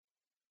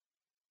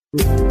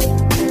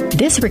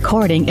This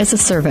recording is a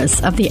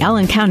service of the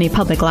Allen County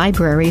Public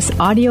Library's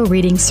audio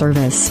reading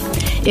service.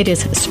 It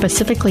is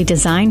specifically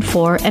designed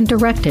for and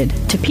directed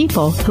to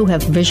people who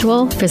have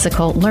visual,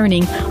 physical,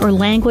 learning, or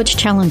language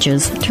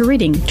challenges to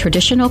reading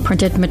traditional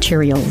printed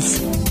materials.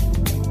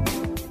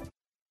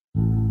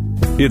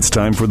 It's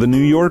time for The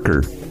New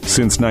Yorker.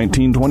 Since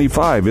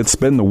 1925, it's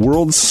been the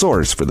world's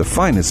source for the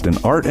finest in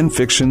art and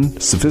fiction,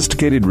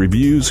 sophisticated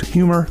reviews,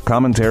 humor,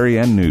 commentary,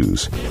 and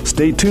news.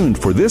 Stay tuned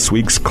for this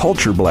week's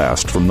Culture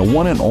Blast from the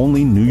one and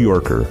only New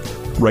Yorker,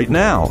 right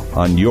now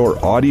on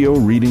your audio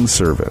reading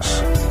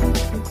service.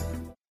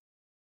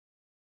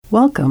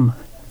 Welcome.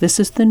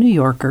 This is The New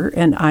Yorker,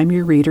 and I'm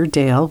your reader,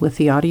 Dale, with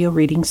the audio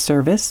reading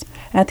service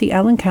at the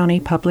Allen County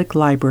Public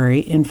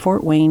Library in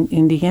Fort Wayne,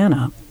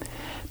 Indiana.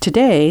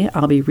 Today,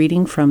 I'll be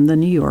reading from The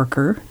New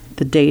Yorker,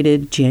 the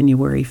dated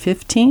January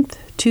 15th,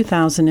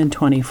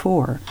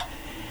 2024.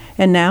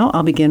 And now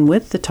I'll begin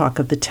with the talk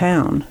of the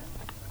town.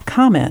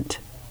 Comment: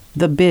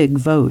 the big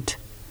vote.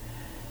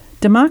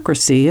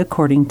 Democracy,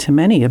 according to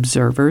many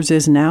observers,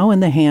 is now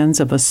in the hands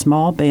of a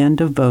small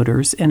band of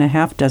voters in a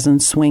half-dozen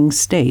swing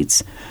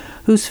states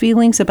whose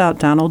feelings about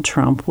Donald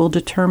Trump will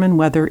determine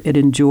whether it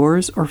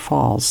endures or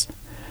falls.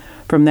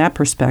 From that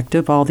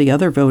perspective, all the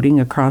other voting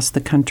across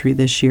the country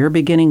this year,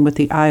 beginning with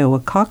the Iowa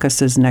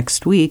caucuses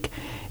next week,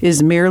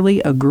 is merely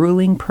a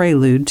grueling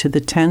prelude to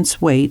the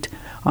tense wait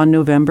on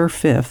November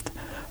 5th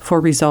for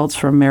results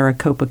from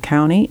Maricopa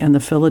County and the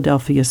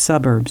Philadelphia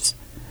suburbs.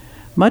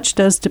 Much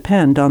does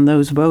depend on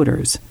those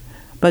voters,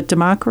 but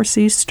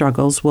democracy's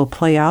struggles will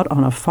play out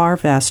on a far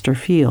vaster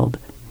field.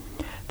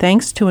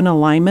 Thanks to an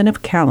alignment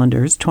of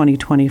calendars,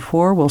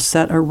 2024 will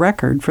set a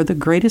record for the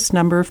greatest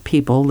number of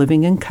people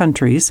living in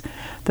countries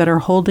that are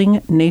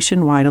holding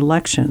nationwide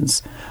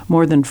elections,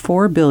 more than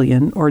 4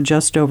 billion, or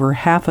just over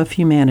half of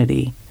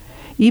humanity.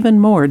 Even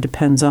more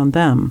depends on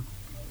them.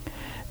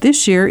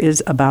 This year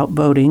is about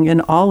voting in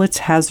all its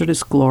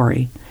hazardous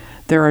glory.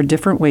 There are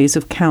different ways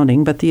of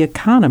counting, but The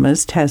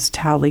Economist has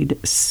tallied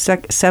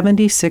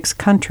 76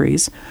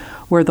 countries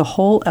where the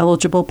whole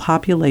eligible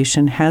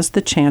population has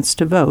the chance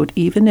to vote,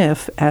 even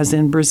if, as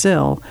in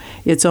Brazil,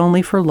 it's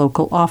only for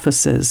local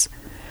offices.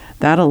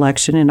 That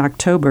election in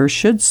October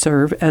should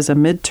serve as a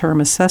midterm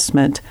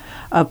assessment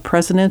of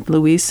President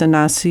Luiz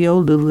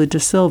Inácio Lula da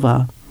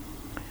Silva.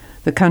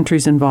 The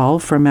countries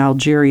involved, from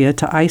Algeria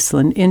to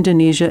Iceland,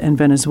 Indonesia, and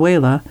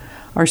Venezuela,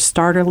 are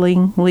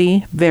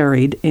startlingly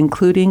varied,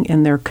 including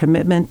in their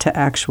commitment to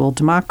actual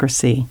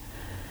democracy.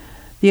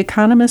 The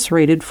Economist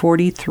rated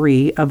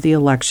 43 of the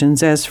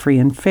elections as free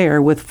and fair,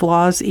 with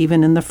flaws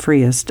even in the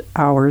freest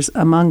hours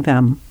among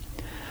them.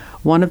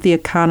 One of the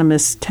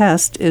Economist's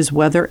tests is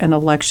whether an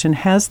election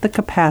has the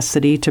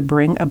capacity to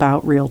bring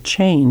about real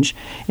change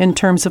in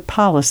terms of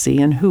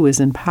policy and who is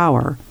in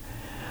power.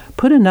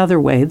 Put another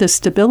way, the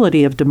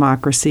stability of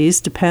democracies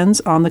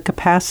depends on the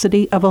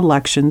capacity of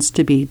elections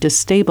to be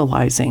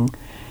destabilizing.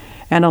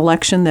 An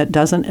election that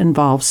doesn't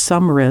involve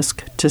some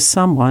risk to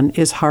someone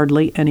is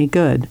hardly any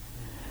good.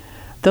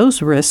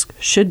 Those risks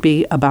should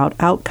be about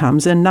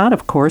outcomes and not,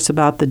 of course,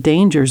 about the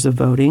dangers of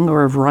voting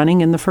or of running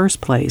in the first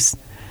place.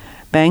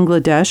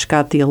 Bangladesh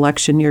got the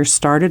election year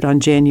started on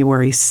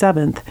January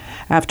 7th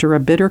after a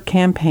bitter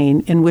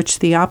campaign in which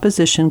the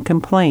opposition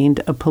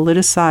complained of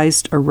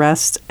politicized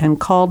arrests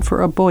and called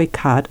for a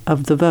boycott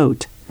of the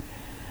vote.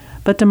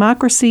 But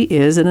democracy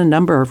is, in a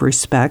number of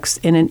respects,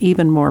 in an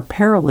even more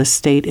perilous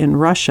state in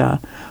Russia,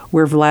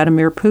 where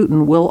Vladimir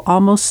Putin will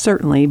almost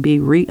certainly be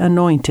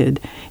re-anointed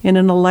in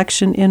an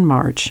election in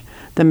March.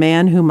 The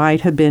man who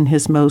might have been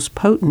his most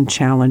potent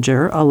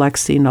challenger,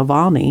 Alexei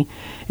Navalny,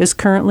 is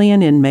currently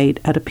an inmate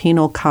at a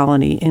penal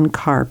colony in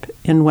Karp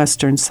in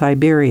western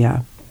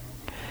Siberia.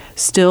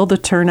 Still, the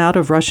turnout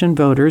of Russian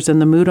voters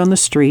and the mood on the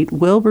street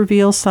will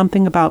reveal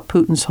something about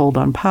Putin's hold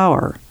on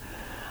power.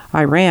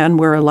 Iran,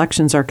 where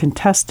elections are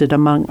contested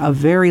among a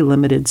very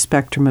limited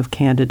spectrum of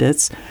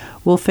candidates,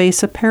 will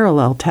face a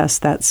parallel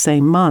test that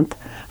same month,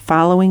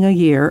 following a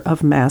year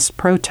of mass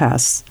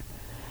protests.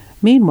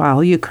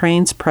 Meanwhile,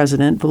 Ukraine's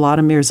President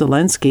Volodymyr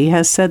Zelensky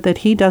has said that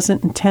he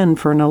doesn't intend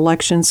for an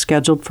election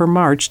scheduled for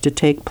March to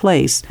take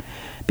place,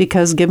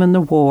 because given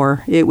the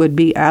war, it would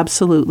be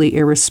absolutely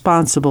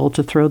irresponsible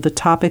to throw the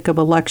topic of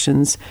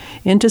elections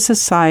into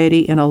society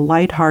in a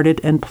lighthearted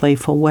and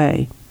playful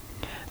way.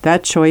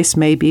 That choice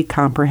may be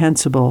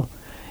comprehensible,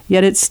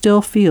 yet it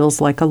still feels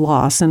like a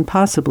loss and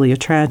possibly a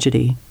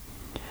tragedy.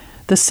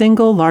 The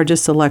single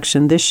largest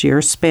election this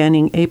year,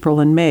 spanning April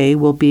and May,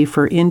 will be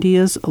for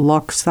India's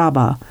Lok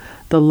Sabha,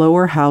 the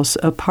lower house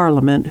of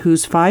parliament,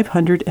 whose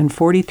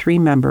 543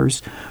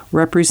 members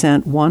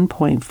represent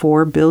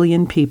 1.4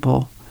 billion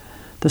people.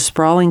 The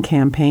sprawling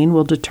campaign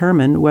will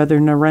determine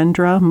whether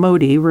Narendra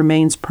Modi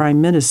remains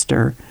prime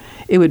minister.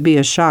 It would be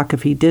a shock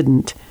if he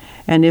didn't,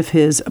 and if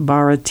his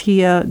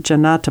Bharatiya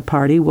Janata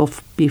Party will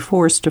be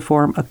forced to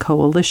form a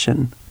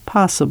coalition.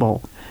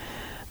 Possible.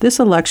 This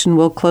election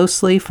will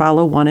closely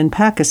follow one in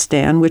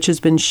Pakistan, which has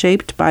been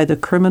shaped by the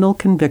criminal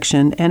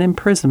conviction and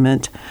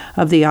imprisonment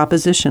of the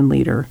opposition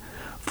leader,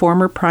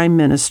 former Prime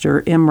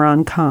Minister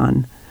Imran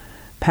Khan.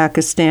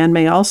 Pakistan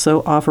may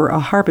also offer a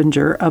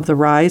harbinger of the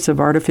rise of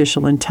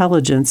artificial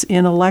intelligence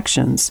in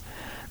elections.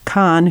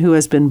 Khan, who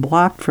has been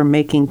blocked from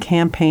making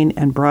campaign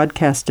and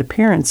broadcast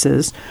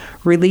appearances,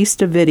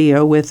 released a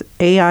video with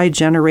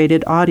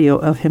AI-generated audio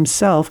of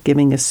himself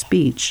giving a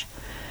speech.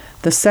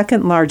 The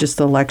second largest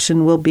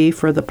election will be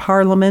for the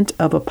Parliament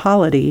of a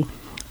polity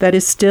that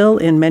is still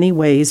in many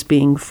ways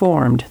being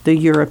formed, the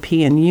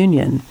European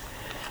Union.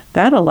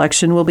 That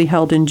election will be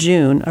held in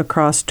June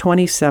across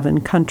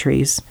 27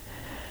 countries.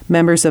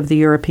 Members of the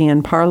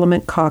European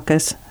Parliament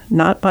caucus,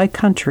 not by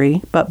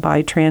country, but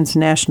by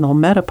transnational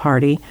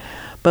meta-party,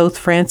 both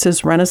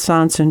France's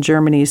Renaissance and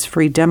Germany's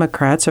Free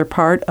Democrats are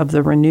part of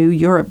the Renew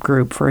Europe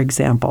group, for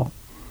example.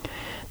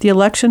 The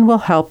election will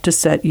help to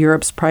set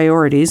Europe's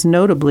priorities,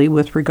 notably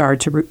with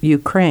regard to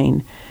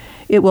Ukraine.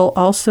 It will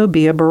also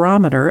be a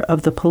barometer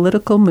of the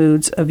political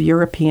moods of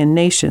European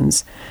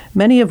nations,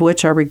 many of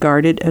which are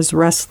regarded as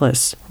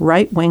restless.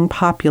 Right-wing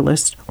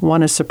populists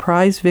won a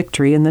surprise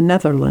victory in the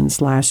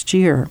Netherlands last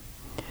year.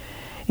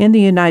 In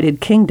the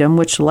United Kingdom,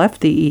 which left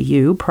the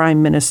EU,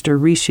 Prime Minister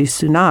Rishi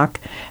Sunak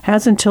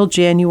has until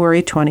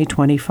January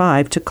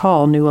 2025 to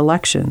call new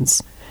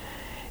elections.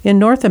 In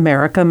North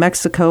America,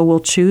 Mexico will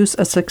choose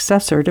a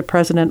successor to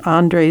President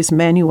Andrés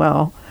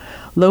Manuel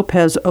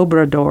López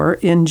Obrador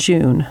in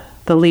June.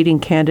 The leading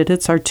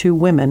candidates are two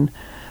women,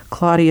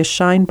 Claudia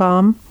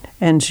Sheinbaum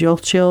and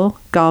Xochitl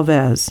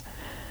Gálvez.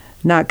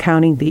 Not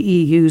counting the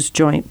EU's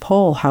joint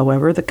poll,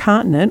 however, the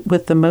continent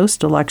with the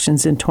most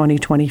elections in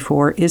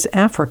 2024 is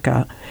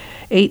Africa,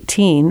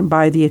 18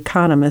 by The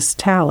Economist's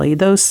tally,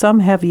 though some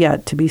have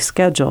yet to be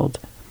scheduled.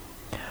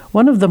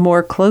 One of the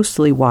more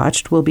closely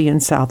watched will be in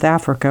South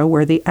Africa,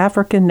 where the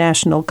African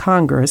National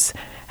Congress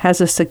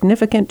has a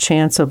significant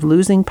chance of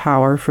losing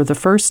power for the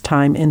first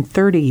time in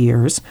 30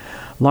 years,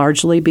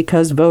 largely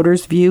because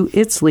voters view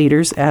its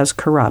leaders as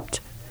corrupt.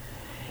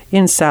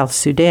 In South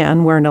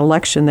Sudan, where an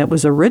election that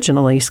was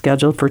originally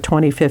scheduled for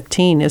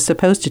 2015 is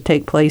supposed to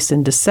take place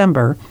in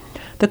December,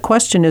 the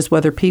question is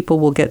whether people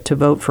will get to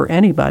vote for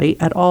anybody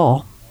at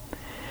all.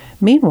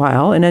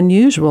 Meanwhile, an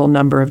unusual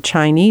number of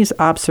Chinese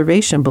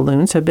observation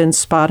balloons have been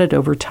spotted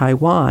over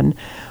Taiwan,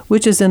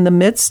 which is in the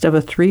midst of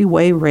a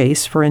three-way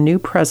race for a new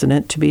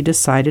president to be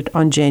decided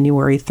on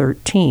January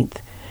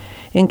 13th.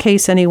 In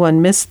case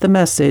anyone missed the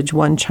message,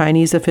 one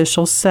Chinese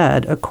official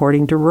said,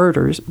 according to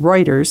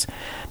Reuters,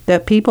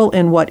 that people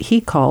in what he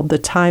called the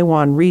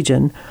Taiwan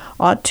region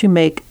ought to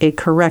make a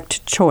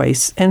correct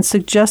choice and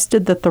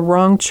suggested that the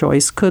wrong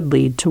choice could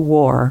lead to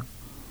war.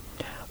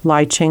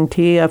 Lai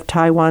Ching-te of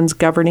Taiwan's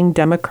governing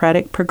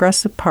Democratic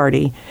Progressive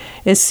Party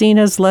is seen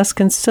as less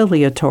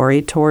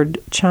conciliatory toward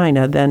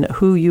China than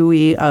Hu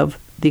Yui of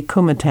the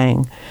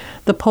Kuomintang.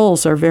 The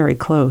polls are very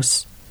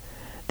close.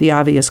 The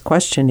obvious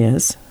question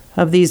is,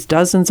 of these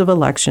dozens of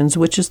elections,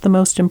 which is the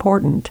most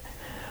important?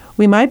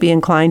 We might be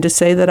inclined to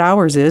say that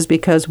ours is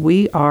because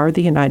we are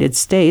the United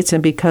States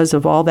and because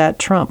of all that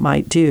Trump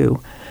might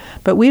do.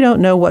 But we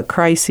don't know what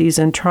crises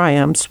and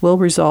triumphs will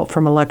result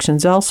from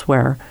elections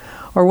elsewhere,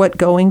 or what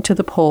going to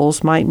the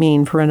polls might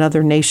mean for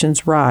another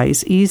nation's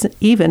rise,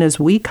 even as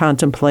we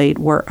contemplate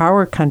where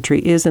our country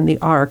is in the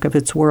arc of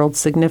its world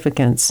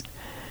significance.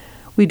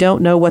 We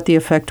don't know what the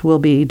effect will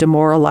be,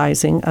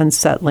 demoralizing,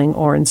 unsettling,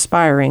 or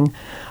inspiring,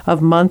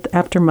 of month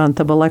after month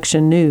of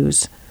election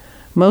news.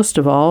 Most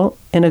of all,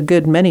 in a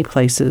good many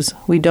places,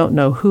 we don't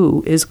know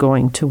who is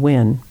going to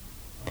win.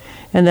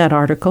 And that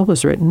article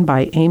was written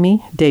by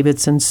Amy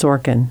Davidson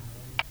Sorkin.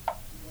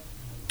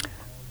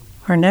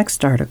 Our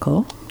next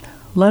article,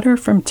 Letter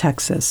from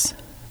Texas,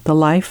 The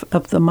Life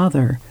of the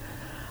Mother,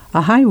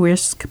 a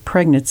high-risk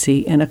pregnancy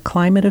in a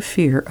climate of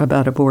fear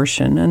about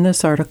abortion, and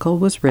this article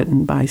was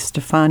written by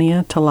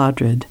Stefania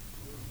Taladrid.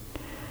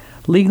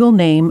 Legal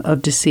name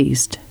of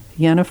deceased,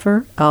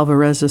 Jennifer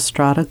Alvarez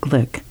Estrada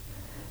Glick.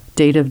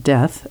 Date of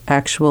death,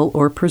 actual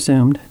or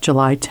presumed,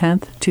 July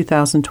 10,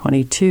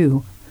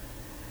 2022.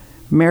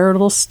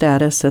 Marital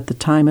status at the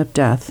time of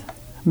death,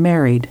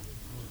 married.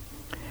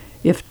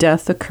 If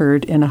death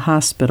occurred in a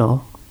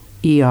hospital,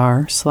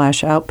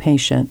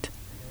 ER/outpatient.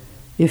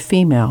 If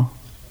female,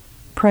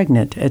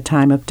 pregnant at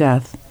time of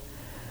death.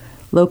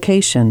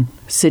 Location,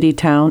 city,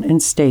 town,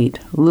 and state,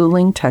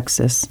 Luling,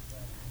 Texas.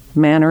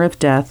 Manner of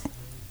death,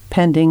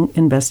 pending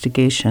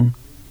investigation.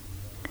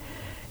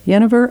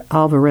 Jennifer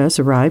Alvarez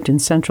arrived in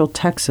central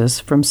Texas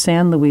from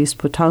San Luis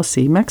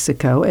Potosi,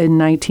 Mexico in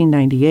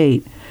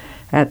 1998.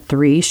 At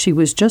 3, she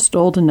was just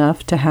old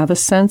enough to have a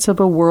sense of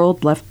a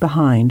world left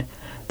behind,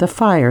 the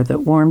fire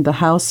that warmed the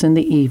house in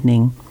the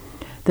evening.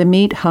 The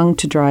meat hung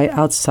to dry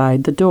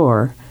outside the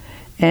door,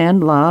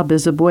 and La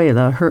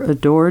Bisabuela, her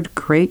adored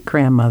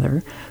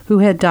great-grandmother, who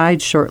had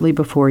died shortly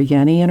before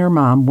Yenny and her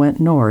mom went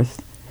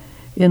north.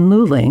 In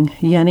Luling,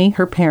 Yenny,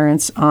 her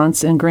parents,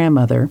 aunts, and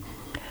grandmother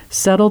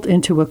settled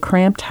into a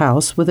cramped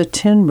house with a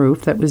tin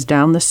roof that was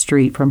down the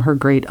street from her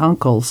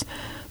great-uncles,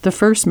 the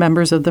first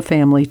members of the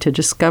family to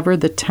discover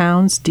the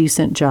town's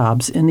decent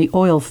jobs in the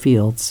oil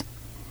fields.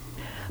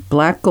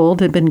 Black gold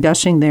had been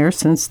gushing there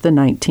since the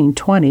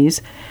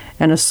 1920s,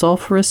 and a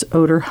sulphurous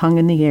odor hung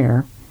in the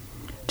air.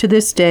 To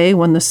this day,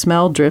 when the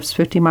smell drifts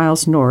 50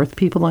 miles north,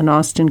 people in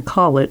Austin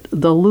call it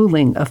the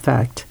Luling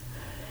effect.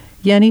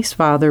 Yenny's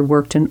father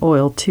worked in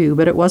oil too,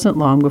 but it wasn't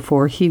long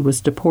before he was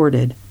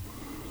deported.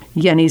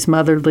 Yenny's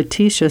mother,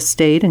 Letitia,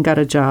 stayed and got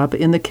a job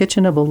in the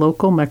kitchen of a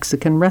local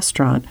Mexican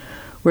restaurant,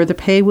 where the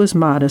pay was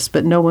modest,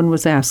 but no one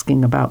was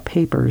asking about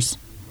papers.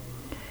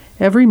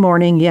 Every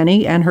morning,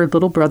 Yenny and her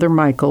little brother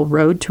Michael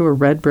rode to a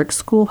red brick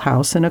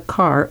schoolhouse in a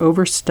car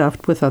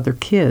overstuffed with other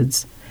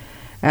kids.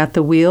 At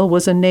the wheel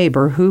was a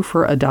neighbor who,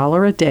 for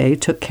 $1 a day,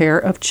 took care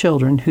of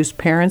children whose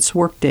parents'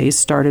 workdays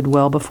started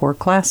well before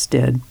class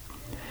did.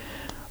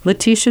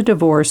 Letitia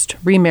divorced,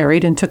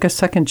 remarried, and took a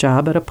second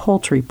job at a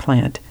poultry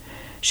plant.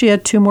 She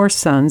had 2 more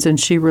sons, and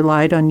she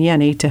relied on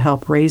Yenny to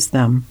help raise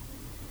them.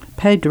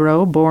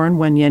 Pedro, born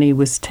when Yenny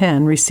was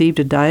 10, received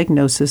a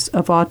diagnosis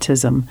of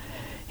autism.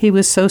 He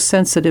was so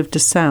sensitive to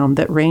sound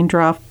that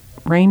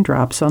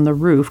raindrops on the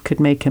roof could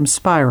make him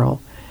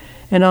spiral.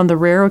 And on the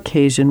rare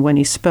occasion when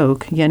he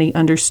spoke, Yenny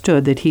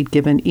understood that he'd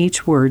given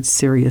each word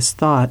serious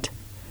thought.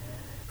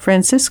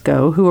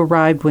 Francisco, who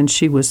arrived when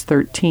she was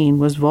 13,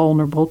 was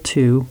vulnerable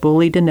too,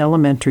 bullied in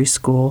elementary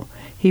school.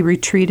 He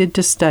retreated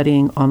to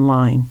studying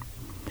online.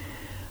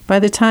 By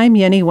the time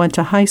Yenny went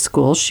to high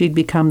school, she'd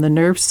become the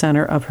nerve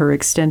center of her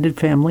extended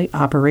family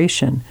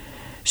operation.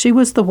 She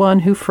was the one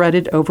who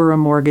fretted over a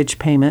mortgage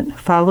payment,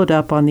 followed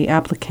up on the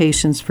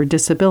applications for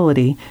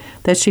disability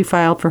that she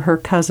filed for her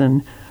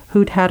cousin,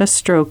 who'd had a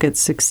stroke at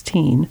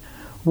 16,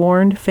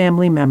 warned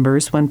family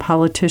members when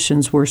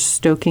politicians were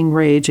stoking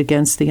rage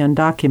against the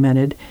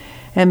undocumented,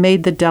 and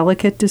made the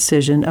delicate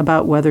decision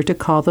about whether to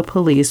call the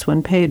police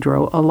when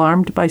Pedro,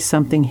 alarmed by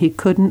something he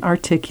couldn't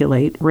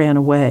articulate, ran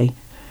away.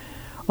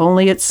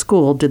 Only at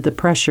school did the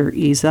pressure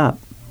ease up.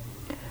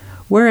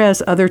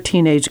 Whereas other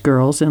teenage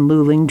girls in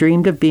Luling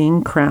dreamed of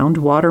being crowned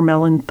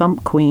watermelon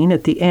thump queen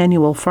at the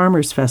annual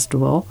Farmers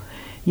Festival,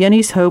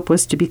 Yenny's hope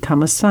was to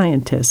become a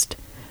scientist.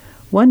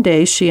 One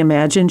day she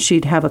imagined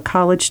she'd have a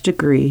college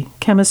degree,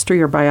 chemistry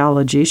or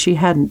biology, she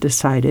hadn't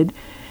decided,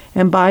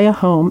 and buy a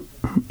home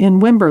in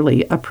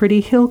Wimberley, a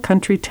pretty hill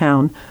country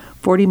town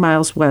 40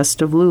 miles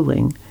west of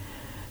Luling.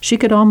 She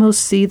could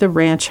almost see the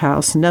ranch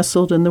house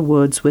nestled in the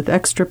woods with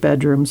extra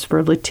bedrooms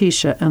for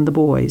Letitia and the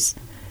boys.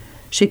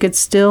 She could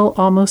still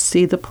almost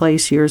see the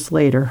place years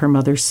later, her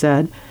mother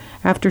said,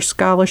 after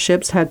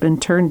scholarships had been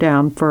turned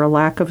down for a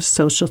lack of a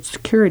Social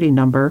Security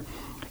number,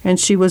 and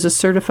she was a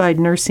certified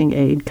nursing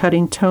aide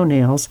cutting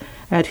toenails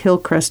at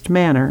Hillcrest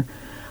Manor,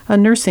 a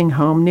nursing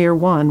home near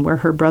one where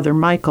her brother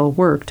Michael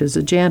worked as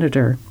a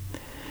janitor.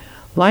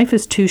 Life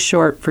is too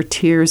short for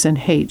tears and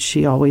hate,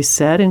 she always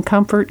said, and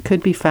comfort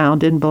could be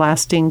found in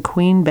blasting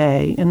Queen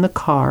Bay in the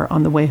car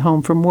on the way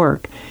home from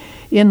work,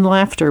 in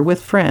laughter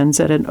with friends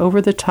at an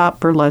over-the-top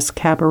burlesque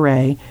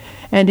cabaret,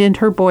 and in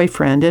her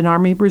boyfriend, an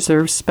Army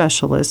Reserve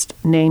specialist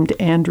named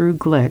Andrew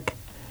Glick.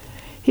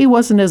 He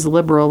wasn't as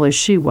liberal as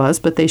she was,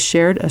 but they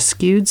shared a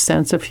skewed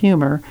sense of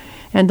humor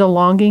and a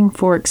longing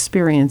for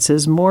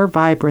experiences more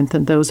vibrant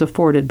than those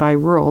afforded by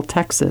rural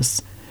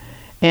Texas.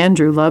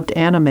 Andrew loved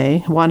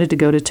anime, wanted to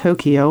go to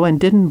Tokyo, and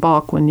didn't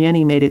balk when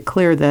Yenny made it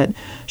clear that,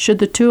 should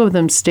the two of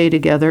them stay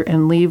together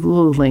and leave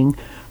Luling,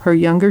 her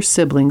younger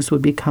siblings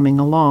would be coming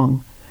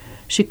along.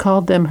 She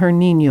called them her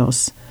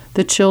niños,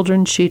 the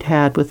children she'd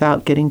had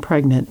without getting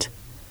pregnant.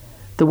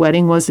 The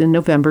wedding was in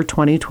November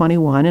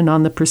 2021, and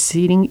on the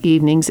preceding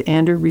evenings,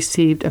 Andrew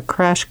received a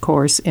crash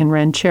course in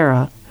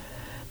ranchera.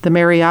 The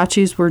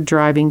mariachis were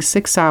driving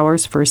 6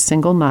 hours for a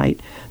single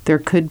night. There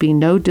could be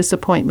no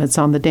disappointments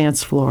on the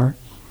dance floor.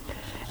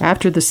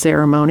 After the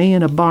ceremony,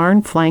 in a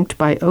barn flanked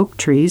by oak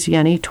trees,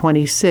 Yenny,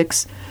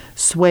 26,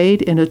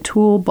 swayed in a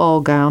tulle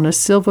ball gown, a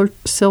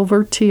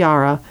silver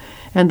tiara,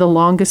 and the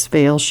longest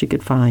veil she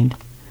could find.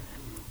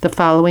 The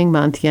following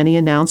month, Yenny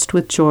announced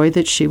with joy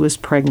that she was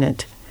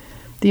pregnant.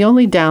 The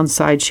only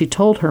downside, she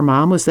told her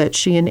mom, was that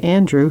she and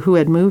Andrew, who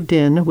had moved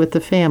in with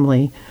the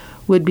family,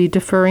 would be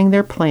deferring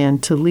their plan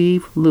to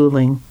leave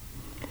Luling.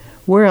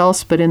 Where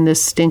else but in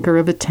this stinker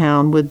of a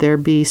town would there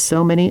be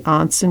so many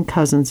aunts and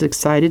cousins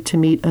excited to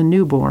meet a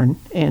newborn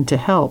and to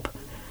help?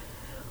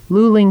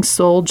 Luling's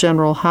sole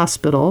general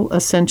hospital,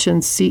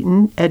 Ascension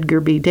Seton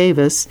Edgar B.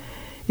 Davis,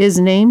 is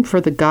named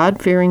for the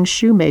God-fearing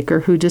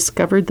shoemaker who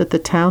discovered that the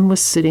town was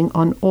sitting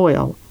on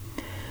oil.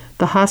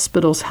 The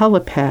hospital's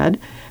helipad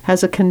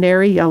has a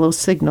canary yellow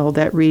signal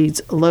that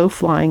reads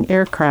low-flying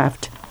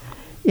aircraft.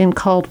 In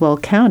Caldwell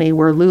County,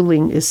 where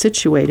Luling is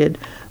situated,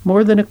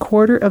 more than a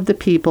quarter of the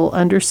people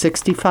under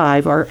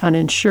 65 are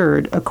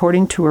uninsured,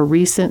 according to a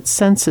recent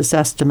census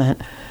estimate.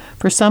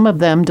 For some of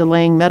them,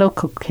 delaying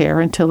medical care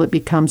until it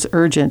becomes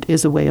urgent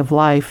is a way of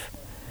life.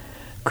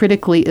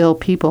 Critically ill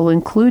people,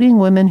 including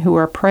women who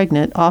are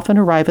pregnant, often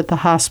arrive at the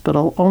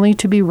hospital only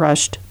to be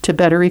rushed to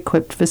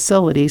better-equipped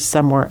facilities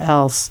somewhere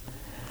else.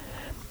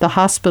 The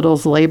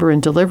hospital's labor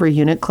and delivery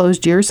unit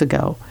closed years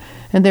ago,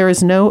 and there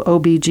is no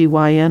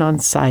OB/GYN on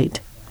site.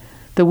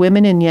 The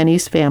women in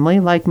Yenny's family,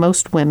 like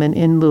most women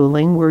in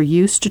Luling, were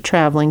used to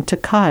traveling to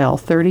Kyle,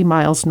 30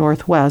 miles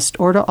northwest,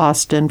 or to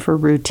Austin for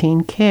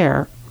routine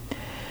care.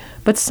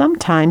 But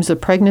sometimes a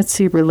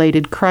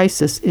pregnancy-related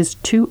crisis is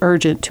too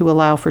urgent to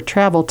allow for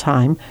travel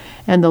time,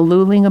 and the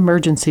Luling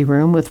Emergency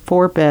Room with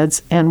 4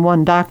 beds and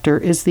 1 doctor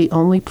is the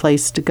only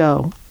place to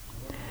go.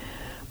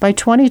 By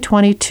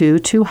 2022,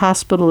 2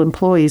 hospital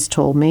employees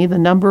told me the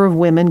number of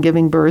women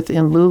giving birth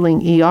in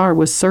Luling ER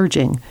was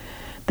surging.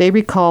 They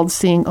recalled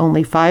seeing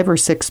only 5 or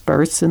 6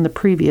 births in the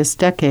previous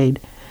decade.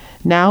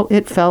 Now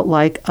it felt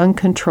like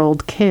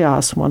uncontrolled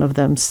chaos, one of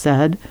them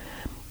said.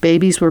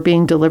 Babies were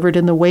being delivered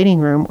in the waiting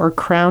room or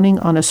crowning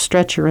on a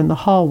stretcher in the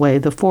hallway,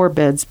 the 4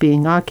 beds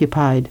being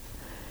occupied.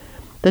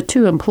 The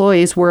 2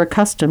 employees were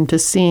accustomed to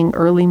seeing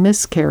early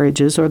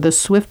miscarriages or the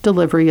swift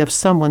delivery of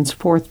someone's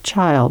 4th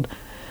child.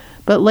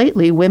 But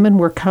lately, women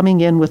were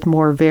coming in with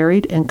more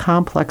varied and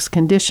complex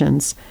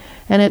conditions,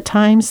 and at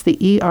times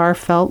the ER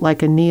felt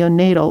like a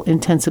neonatal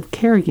intensive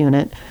care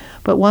unit,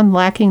 but one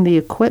lacking the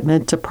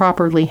equipment to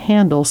properly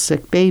handle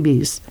sick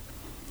babies.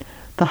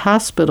 The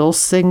hospital's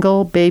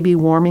single baby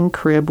warming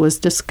crib was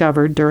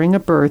discovered during a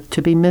birth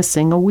to be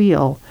missing a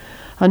wheel.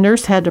 A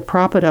nurse had to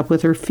prop it up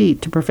with her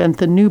feet to prevent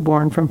the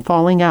newborn from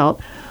falling out,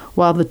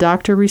 while the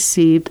doctor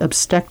received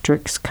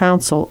obstetrics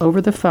counsel over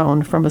the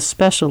phone from a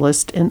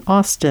specialist in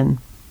Austin.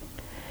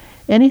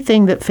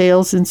 Anything that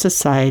fails in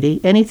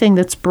society, anything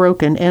that's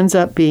broken, ends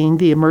up being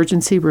the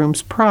emergency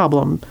room's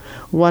problem,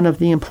 one of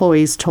the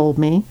employees told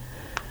me.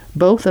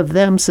 Both of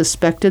them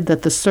suspected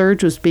that the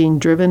surge was being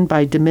driven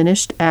by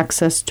diminished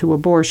access to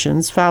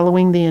abortions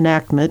following the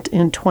enactment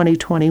in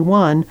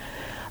 2021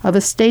 of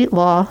a state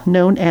law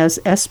known as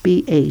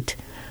SB 8,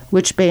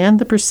 which banned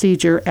the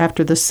procedure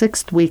after the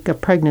 6th week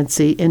of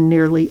pregnancy in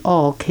nearly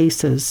all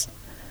cases.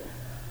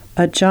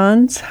 A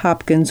Johns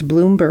Hopkins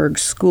Bloomberg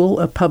School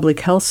of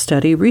Public Health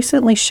study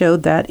recently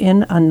showed that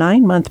in a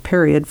 9-month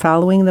period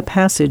following the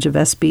passage of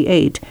SB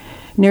 8,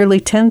 nearly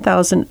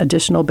 10,000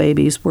 additional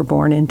babies were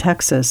born in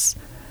Texas.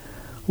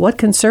 What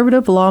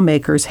conservative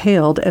lawmakers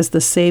hailed as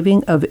the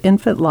saving of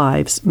infant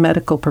lives,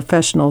 medical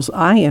professionals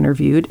I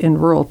interviewed in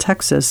rural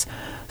Texas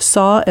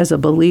saw as a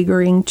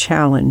beleaguering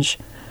challenge.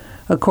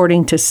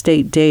 According to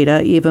state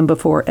data, even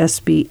before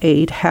SB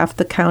 8, half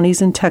the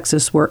counties in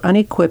Texas were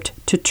unequipped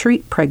to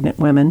treat pregnant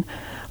women,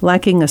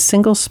 lacking a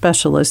single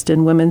specialist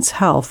in women's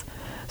health,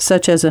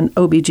 such as an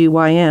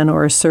OBGYN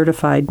or a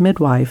certified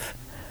midwife.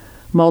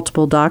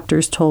 Multiple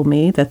doctors told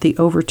me that the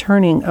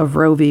overturning of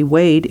Roe v.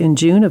 Wade in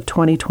June of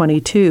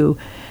 2022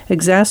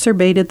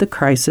 exacerbated the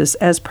crisis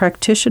as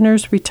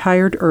practitioners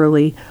retired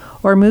early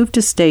or moved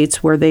to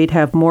states where they'd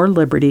have more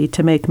liberty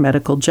to make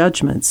medical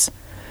judgments.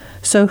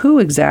 So who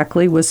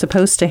exactly was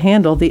supposed to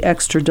handle the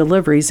extra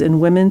deliveries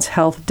in women's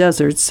health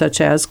deserts such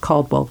as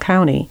Caldwell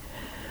County?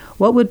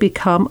 What would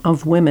become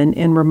of women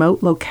in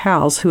remote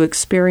locales who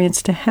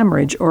experienced a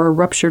hemorrhage or a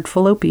ruptured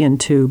fallopian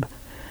tube?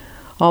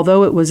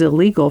 Although it was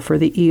illegal for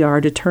the ER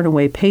to turn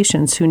away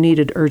patients who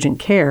needed urgent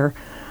care,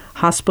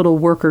 hospital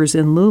workers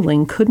in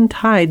Luling couldn't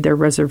hide their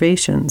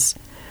reservations.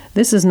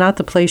 "This is not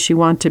the place you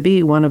want to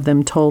be," one of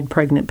them told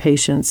pregnant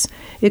patients.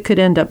 "It could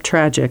end up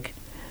tragic."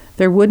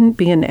 There wouldn't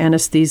be an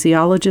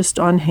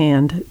anesthesiologist on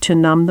hand to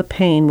numb the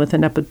pain with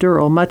an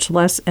epidural, much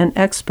less an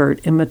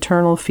expert in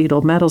maternal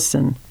fetal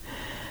medicine.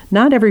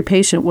 Not every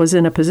patient was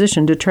in a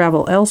position to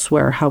travel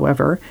elsewhere,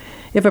 however.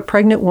 If a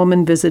pregnant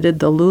woman visited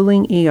the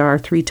Luling ER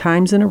 3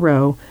 times in a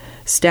row,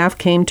 staff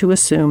came to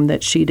assume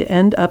that she'd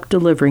end up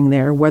delivering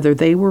there whether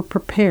they were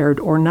prepared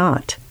or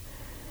not.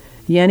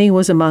 Yenny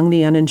was among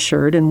the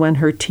uninsured, and when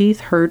her teeth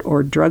hurt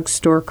or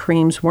drugstore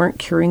creams weren't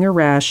curing a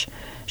rash,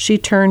 she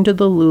turned to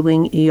the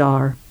Luling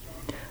ER.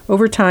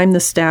 Over time, the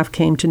staff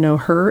came to know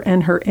her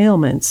and her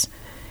ailments.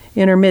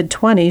 In her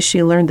mid-20s,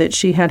 she learned that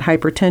she had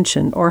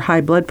hypertension or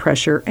high blood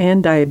pressure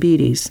and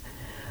diabetes.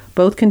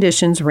 Both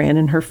conditions ran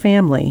in her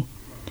family.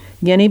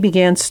 Yenny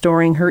began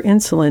storing her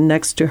insulin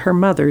next to her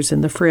mother's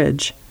in the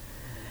fridge.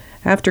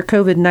 After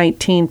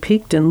COVID-19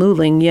 peaked in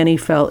Luling, Yenny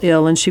fell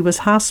ill and she was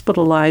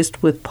hospitalized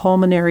with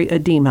pulmonary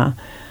edema,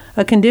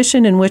 a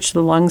condition in which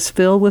the lungs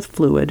fill with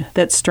fluid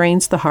that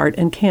strains the heart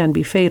and can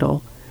be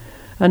fatal.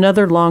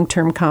 Another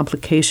long-term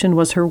complication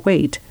was her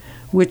weight,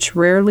 which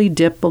rarely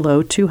dipped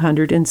below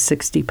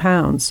 260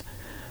 pounds.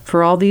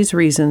 For all these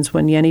reasons,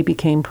 when Yenny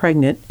became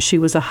pregnant, she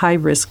was a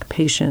high-risk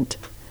patient.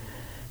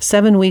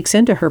 7 weeks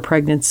into her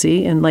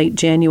pregnancy, in late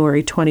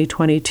January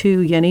 2022,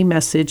 Yenny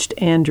messaged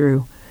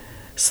Andrew,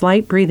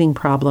 "Slight breathing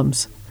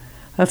problems."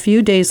 A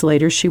few days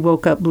later, she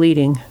woke up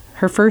bleeding.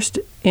 Her first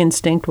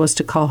instinct was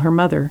to call her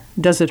mother.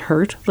 "Does it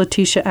hurt?"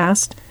 Letitia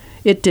asked.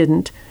 It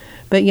didn't,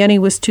 but Yenny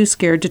was too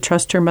scared to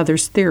trust her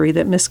mother's theory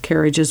that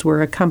miscarriages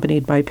were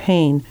accompanied by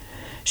pain.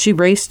 She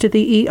raced to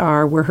the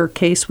ER where her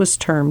case was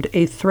termed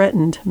a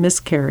threatened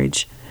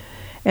miscarriage.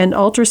 An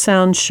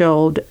ultrasound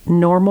showed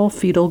normal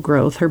fetal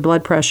growth. Her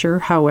blood pressure,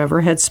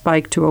 however, had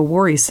spiked to a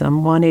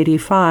worrisome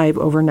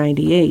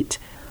 185/98.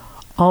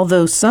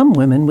 Although some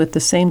women with the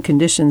same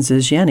conditions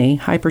as Yenny,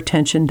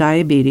 hypertension,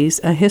 diabetes,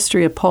 a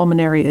history of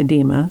pulmonary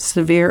edema,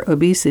 severe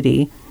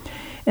obesity,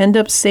 end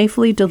up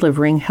safely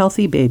delivering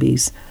healthy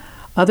babies,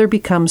 others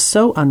become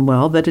so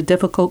unwell that a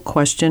difficult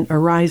question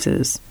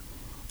arises.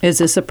 Is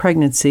this a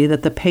pregnancy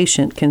that the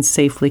patient can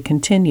safely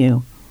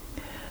continue?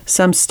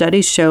 Some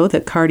studies show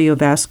that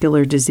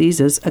cardiovascular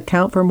diseases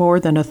account for more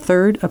than a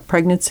third of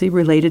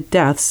pregnancy-related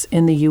deaths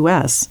in the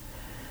U.S.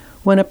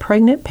 When a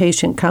pregnant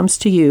patient comes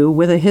to you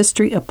with a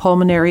history of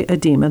pulmonary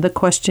edema, the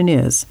question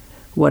is,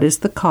 what is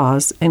the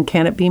cause and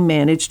can it be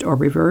managed or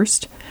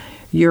reversed?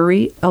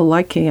 Yuri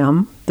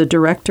Eliakim, the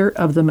director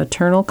of the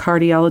maternal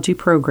cardiology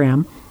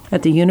program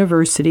at the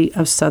University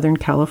of Southern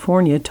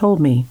California, told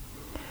me.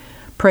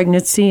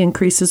 Pregnancy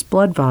increases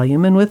blood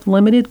volume, and with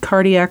limited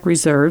cardiac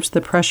reserves,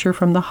 the pressure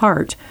from the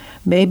heart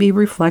may be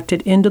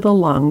reflected into the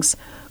lungs,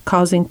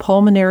 causing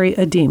pulmonary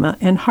edema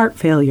and heart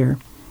failure.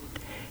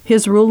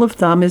 His rule of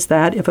thumb is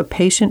that if a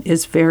patient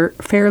is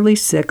fairly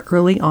sick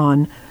early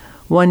on,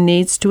 one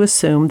needs to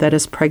assume that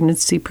as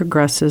pregnancy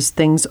progresses,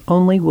 things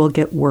only will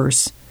get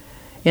worse.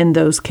 In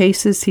those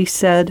cases, he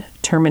said,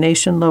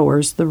 termination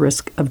lowers the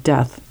risk of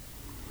death.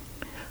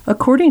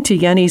 According to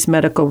Yenny's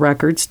medical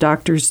records,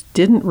 doctors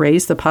didn't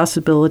raise the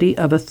possibility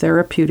of a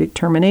therapeutic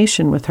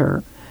termination with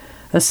her.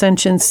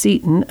 Ascension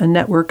Seton, a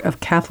network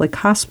of Catholic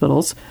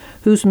hospitals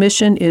whose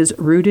mission is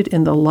rooted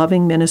in the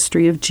loving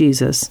ministry of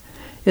Jesus,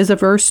 is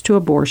averse to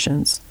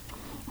abortions.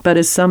 But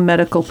as some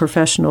medical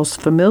professionals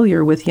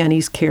familiar with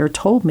Yenny's care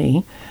told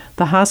me,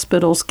 the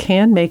hospitals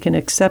can make an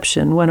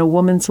exception when a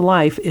woman's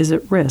life is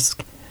at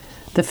risk.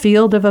 The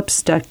field of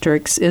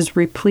obstetrics is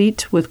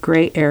replete with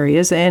gray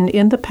areas, and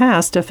in the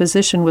past, a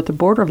physician with a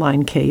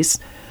borderline case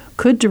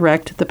could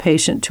direct the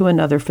patient to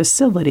another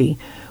facility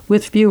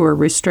with fewer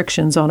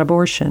restrictions on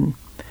abortion.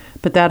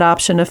 But that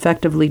option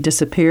effectively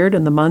disappeared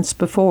in the months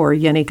before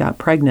Yenny got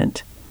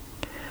pregnant.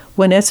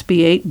 When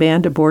SB 8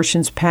 banned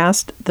abortions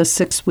past the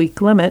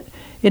 6-week limit,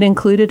 it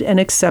included an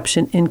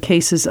exception in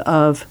cases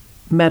of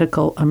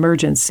medical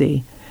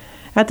emergency.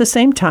 At the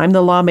same time,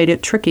 the law made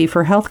it tricky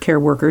for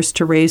healthcare workers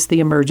to raise the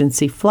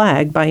emergency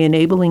flag by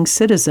enabling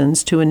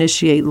citizens to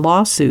initiate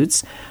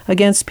lawsuits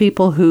against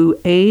people who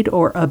aid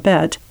or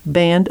abet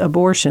banned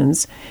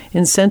abortions,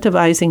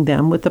 incentivizing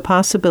them with the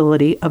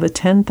possibility of a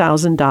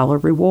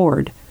 $10,000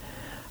 reward.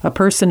 A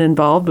person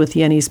involved with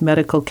Yenny's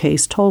medical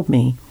case told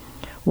me,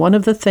 "One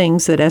of the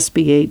things that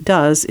SB 8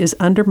 does is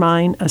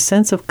undermine a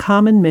sense of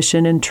common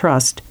mission and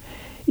trust.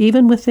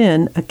 Even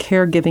within a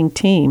caregiving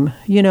team,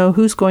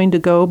 who's going to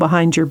go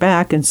behind your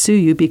back and sue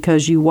you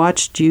because they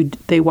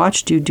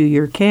watched you do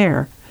your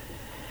care?"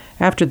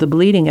 After the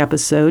bleeding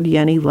episode,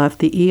 Yenny left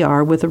the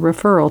ER with a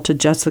referral to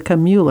Jessica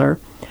Mueller,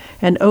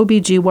 an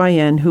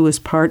OBGYN who was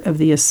part of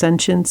the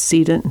Ascension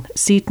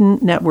Seton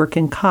network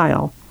in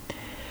Kyle.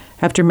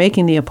 After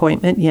making the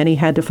appointment, Yenny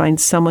had to find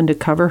someone to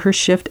cover her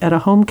shift at a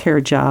home care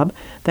job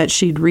that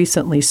she'd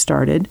recently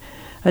started,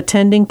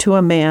 attending to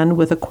a man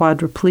with a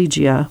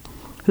quadriplegia,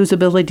 whose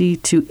ability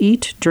to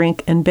eat,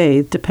 drink, and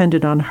bathe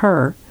depended on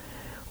her.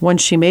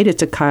 Once she made it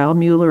to Kyle,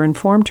 Mueller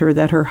informed her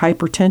that her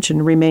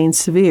hypertension remained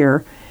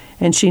severe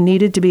and she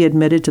needed to be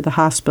admitted to the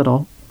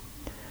hospital.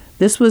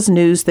 This was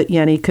news that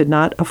Yenny could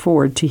not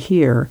afford to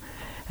hear.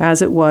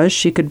 As it was,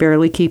 she could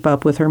barely keep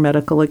up with her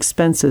medical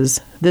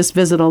expenses. This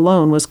visit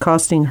alone was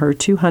costing her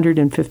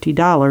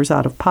 $250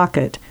 out of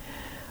pocket.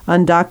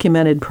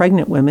 Undocumented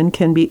pregnant women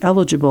can be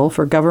eligible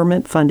for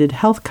government-funded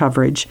health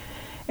coverage,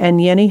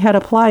 and Yenny had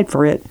applied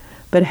for it,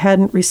 but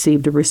hadn't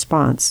received a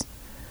response.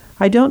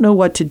 "I don't know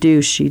what to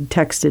do," she'd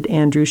texted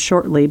Andrew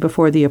shortly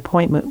before the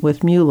appointment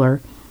with Mueller.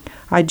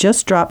 "I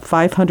just dropped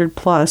 $500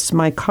 plus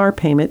my car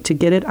payment to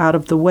get it out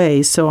of the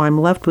way, so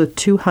I'm left with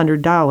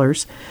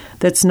 $200.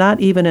 That's not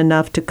even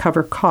enough to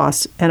cover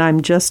costs, and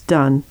I'm just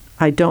done.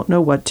 I don't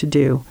know what to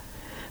do.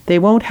 They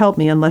won't help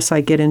me unless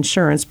I get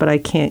insurance, but I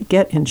can't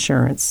get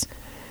insurance."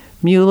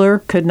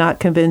 Mueller could not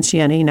convince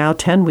Yenny, now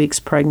 10 weeks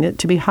pregnant,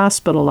 to be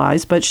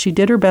hospitalized, but she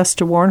did her best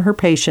to warn her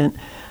patient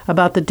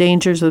about the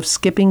dangers of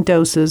skipping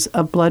doses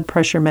of blood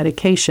pressure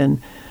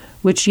medication,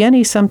 which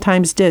Yenny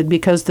sometimes did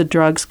because the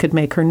drugs could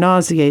make her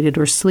nauseated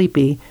or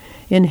sleepy,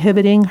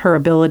 inhibiting her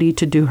ability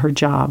to do her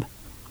job.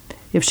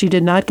 If she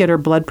did not get her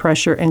blood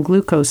pressure and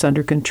glucose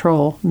under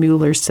control,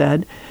 Mueller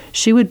said,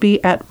 she would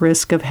be at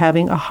risk of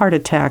having a heart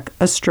attack,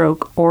 a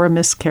stroke, or a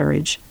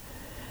miscarriage.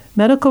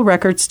 Medical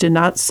records did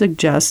not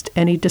suggest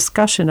any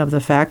discussion of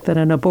the fact that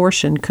an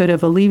abortion could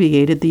have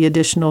alleviated the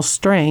additional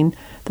strain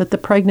that the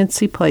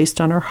pregnancy placed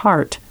on her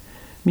heart.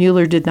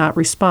 Mueller did not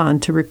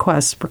respond to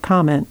requests for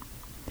comment.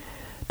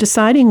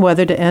 Deciding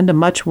whether to end a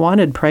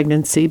much-wanted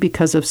pregnancy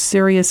because of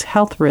serious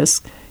health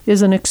risks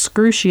is an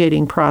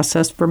excruciating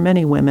process for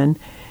many women,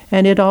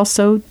 and it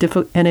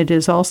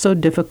is also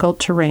difficult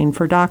terrain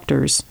for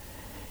doctors.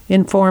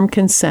 Informed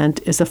consent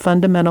is a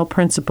fundamental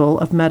principle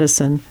of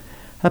medicine.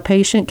 A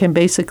patient can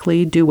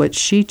basically do what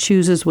she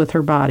chooses with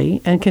her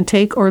body and can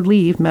take or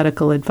leave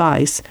medical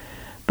advice,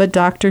 but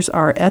doctors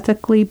are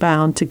ethically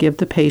bound to give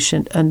the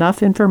patient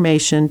enough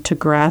information to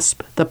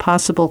grasp the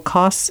possible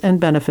costs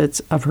and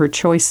benefits of her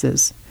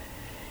choices.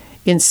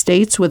 In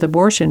states with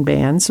abortion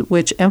bans,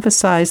 which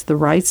emphasize the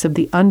rights of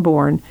the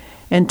unborn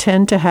and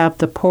tend to have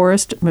the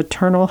poorest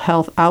maternal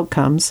health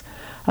outcomes,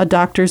 a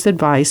doctor's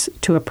advice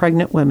to a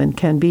pregnant woman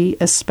can be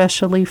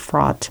especially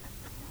fraught.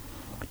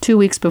 2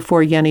 weeks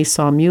before Jenny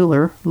saw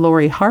Mueller,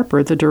 Lori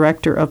Harper, the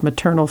director of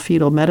maternal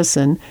fetal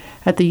medicine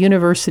at the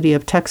University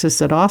of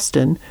Texas at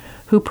Austin,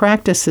 who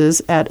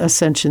practices at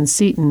Ascension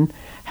Seton,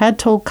 had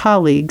told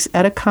colleagues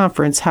at a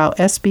conference how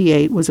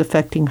SB8 was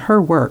affecting her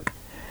work.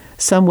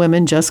 Some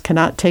women just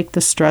cannot take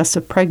the stress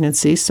of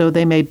pregnancy, so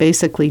they may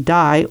basically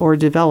die or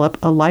develop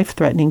a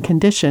life-threatening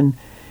condition.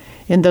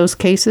 In those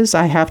cases,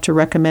 I have to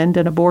recommend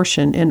an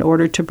abortion in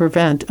order to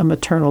prevent a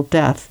maternal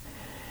death.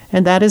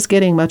 And that is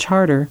getting much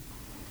harder.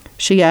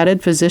 She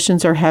added,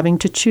 physicians are having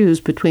to choose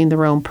between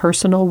their own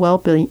personal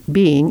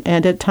well-being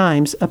and, at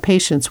times, a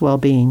patient's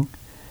well-being.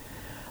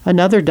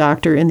 Another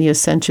doctor in the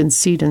Ascension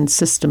Seton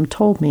system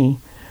told me,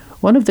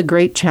 one of the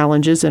great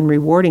challenges and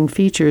rewarding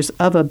features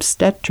of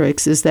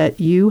obstetrics is that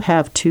you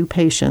have two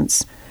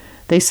patients.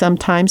 They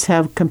sometimes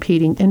have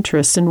competing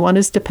interests, and one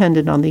is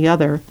dependent on the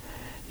other.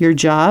 Your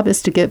job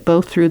is to get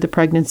both through the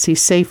pregnancy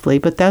safely,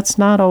 but that's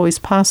not always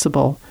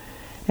possible.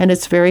 And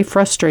it's very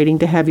frustrating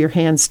to have your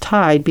hands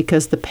tied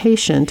because the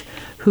patient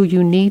who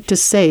you need to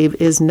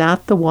save is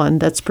not the one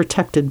that's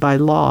protected by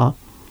law.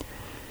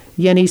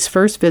 Jenny's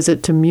first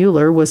visit to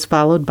Mueller was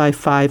followed by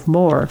 5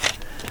 more.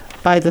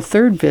 By the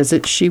 3rd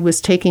visit, she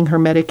was taking her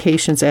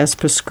medications as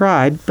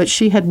prescribed, but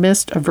she had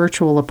missed a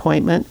virtual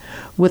appointment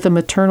with a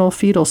maternal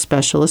fetal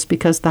specialist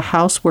because the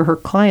house where her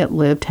client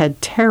lived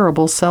had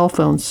terrible cell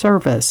phone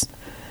service.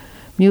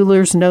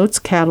 Mueller's notes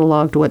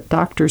cataloged what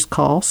doctors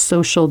call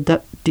social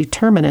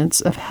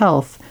determinants of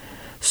health,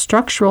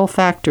 structural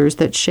factors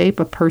that shape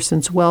a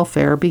person's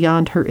welfare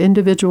beyond her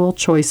individual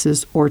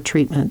choices or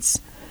treatments.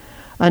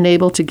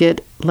 Unable to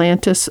get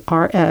Lantus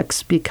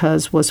RX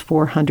because was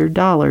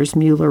 $400,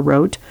 Mueller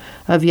wrote,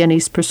 of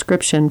Jenny's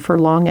prescription for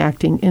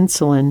long-acting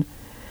insulin.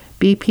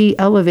 BP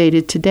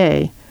elevated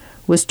today,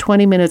 was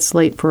 20 minutes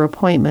late for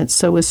appointment,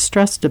 so was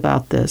stressed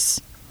about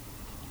this.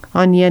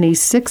 On Jenny's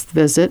 6th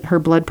visit, her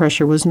blood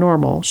pressure was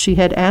normal. She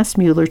had asked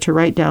Mueller to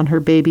write down her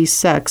baby's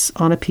sex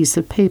on a piece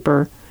of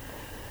paper.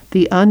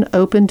 The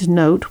unopened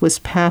note was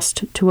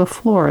passed to a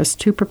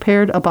florist who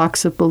prepared a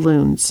box of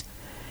balloons.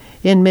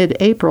 In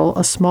mid-April,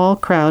 a small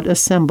crowd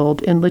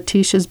assembled in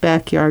Letitia's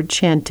backyard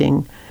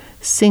chanting,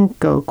 5,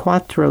 4,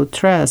 3,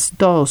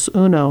 2,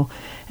 1,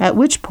 at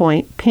which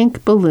point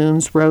pink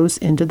balloons rose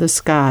into the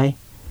sky.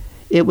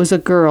 It was a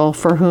girl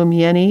for whom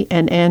Jenny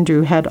and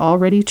Andrew had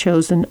already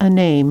chosen a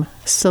name,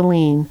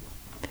 Celine.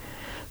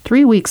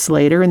 3 weeks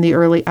later, in the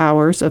early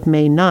hours of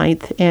May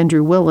 9th,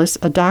 Andrew Willis,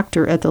 a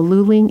doctor at the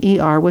Luling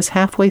ER, was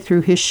halfway through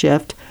his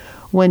shift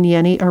when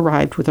Jenny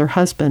arrived with her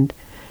husband.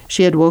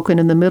 She had woken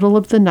in the middle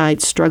of the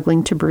night,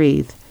 struggling to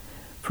breathe.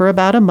 For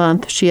about a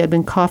month, she had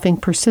been coughing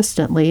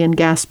persistently and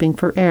gasping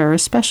for air,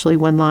 especially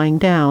when lying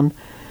down.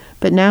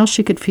 But now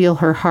she could feel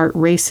her heart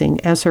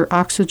racing as her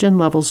oxygen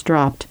levels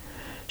dropped.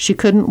 She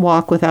couldn't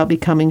walk without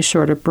becoming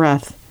short of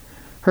breath.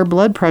 Her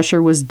blood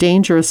pressure was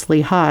dangerously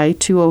high,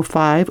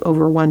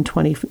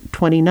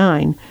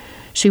 205/129.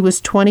 She was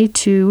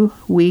 22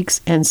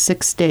 weeks and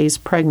 6 days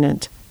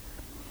pregnant.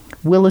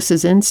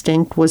 Willis's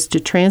instinct was to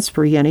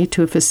transfer Jenny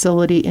to a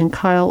facility in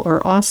Kyle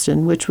or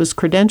Austin, which was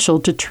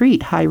credentialed to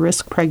treat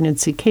high-risk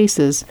pregnancy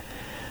cases.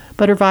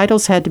 But her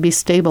vitals had to be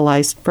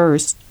stabilized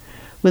first.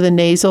 With a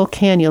nasal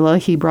cannula,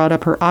 he brought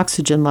up her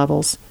oxygen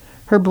levels.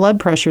 Her blood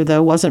pressure,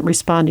 though, wasn't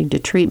responding to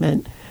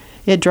treatment.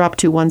 It dropped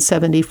to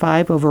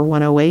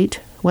 175/108,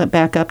 went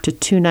back up to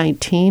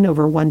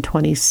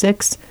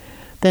 219/126,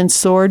 then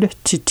soared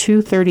to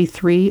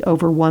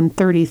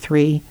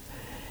 233/133.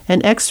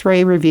 An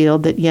X-ray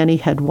revealed that Jenny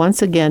had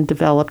once again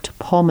developed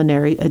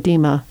pulmonary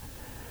edema.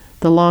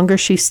 The longer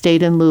she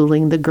stayed in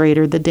Luling, the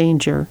greater the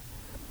danger.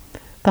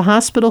 The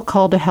hospital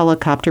called a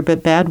helicopter,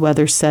 but bad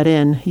weather set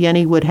in.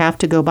 Jenny would have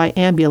to go by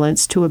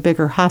ambulance to a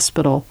bigger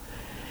hospital.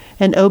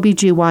 An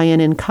OBGYN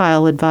in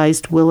Kyle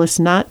advised Willis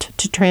not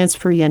to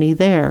transfer Jenny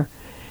there.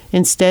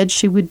 Instead,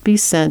 she would be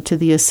sent to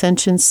the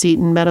Ascension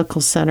Seton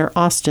Medical Center,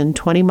 Austin,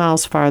 20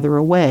 miles farther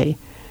away.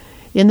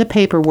 In the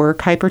paperwork,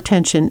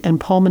 hypertension and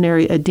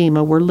pulmonary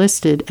edema were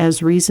listed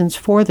as reasons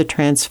for the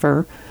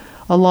transfer,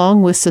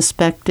 along with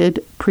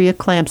suspected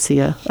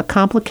preeclampsia, a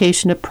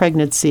complication of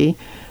pregnancy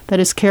that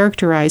is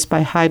characterized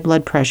by high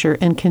blood pressure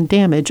and can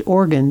damage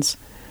organs.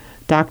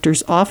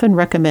 Doctors often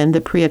recommend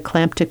that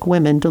preeclamptic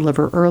women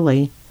deliver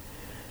early.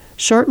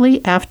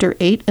 Shortly after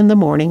 8 in the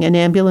morning, an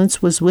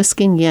ambulance was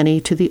whisking Jenny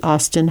to the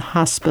Austin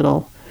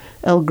Hospital,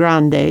 El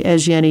Grande,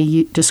 as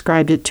Jenny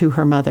described it to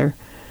her mother.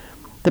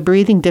 The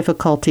breathing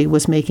difficulty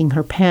was making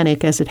her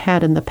panic as it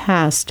had in the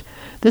past.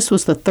 This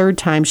was the 3rd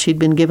time she'd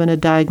been given a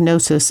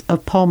diagnosis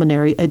of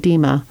pulmonary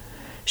edema.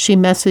 She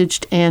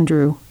messaged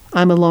Andrew,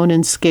 "I'm alone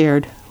and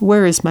scared.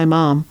 Where is my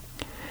mom?"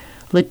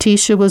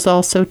 Letitia was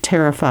also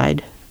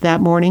terrified.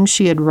 That morning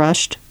she had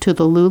rushed to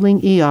the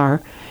Luling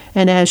ER,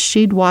 and as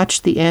she'd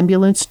watched the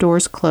ambulance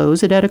doors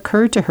close, it had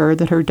occurred to her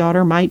that her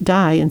daughter might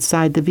die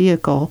inside the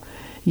vehicle.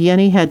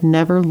 Jenny had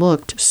never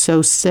looked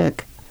so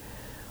sick.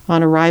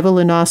 On arrival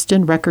in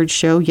Austin, records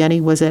show Jenny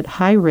was at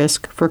high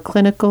risk for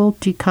clinical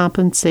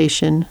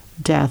decompensation,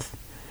 death.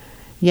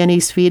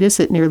 Jenny's fetus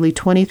at nearly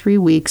 23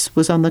 weeks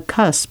was on the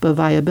cusp of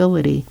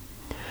viability.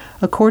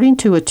 According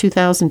to a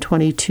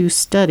 2022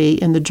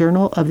 study in the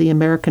Journal of the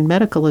American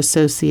Medical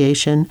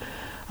Association,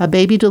 a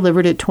baby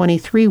delivered at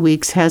 23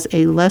 weeks has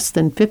a less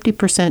than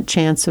 50%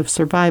 chance of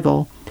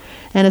survival,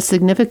 and a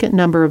significant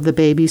number of the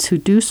babies who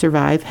do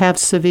survive have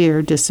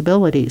severe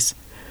disabilities.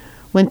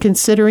 When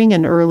considering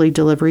an early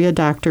delivery, a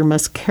doctor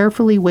must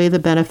carefully weigh the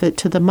benefit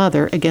to the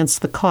mother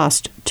against the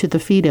cost to the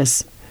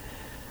fetus.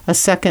 A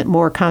second,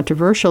 more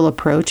controversial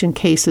approach in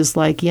cases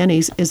like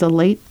Yenny's is a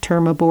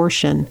late-term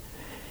abortion.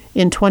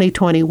 In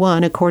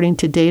 2021, according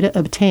to data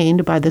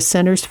obtained by the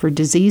Centers for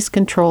Disease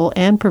Control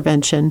and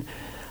Prevention,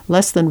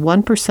 less than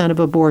 1% of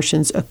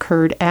abortions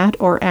occurred at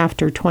or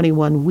after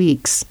 21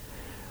 weeks.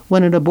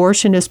 When an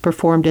abortion is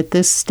performed at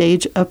this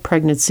stage of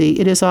pregnancy,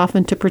 it is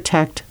often to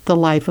protect the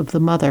life of the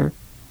mother.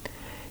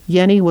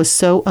 Yenny was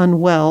so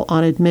unwell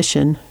on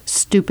admission,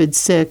 stupid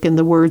sick in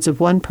the words of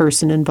one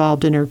person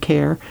involved in her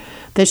care,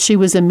 that she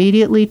was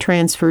immediately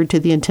transferred to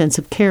the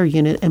intensive care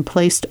unit and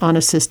placed on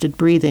assisted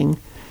breathing.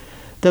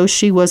 Though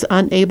she was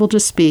unable to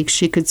speak,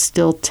 she could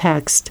still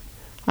text.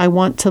 "I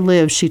want to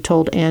live," she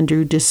told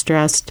Andrew,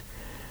 distressed.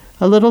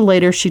 A little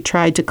later, she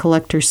tried to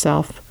collect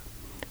herself.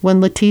 When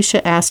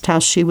Letitia asked how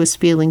she was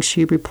feeling,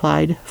 she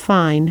replied,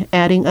 "Fine,"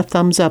 adding a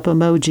thumbs-up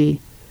emoji.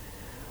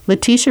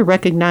 Letitia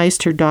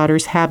recognized her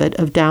daughter's habit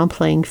of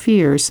downplaying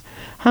fears.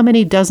 How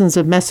many dozens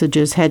of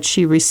messages had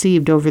she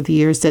received over the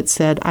years that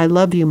said, "I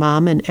love you,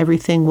 Mom, and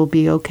everything will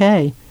be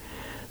okay"?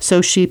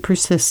 So she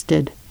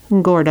persisted.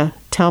 "Gorda,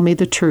 tell me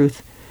the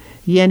truth."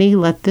 Yenny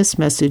let this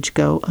message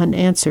go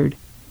unanswered.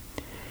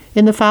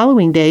 In the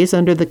following days,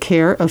 under the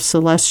care of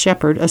Celeste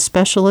Shepard, a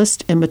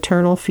specialist in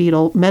maternal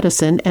fetal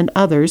medicine, and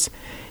others,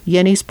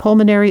 Yenny's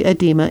pulmonary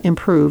edema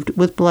improved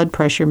with blood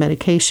pressure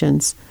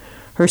medications.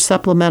 Her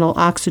supplemental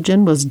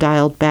oxygen was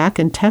dialed back,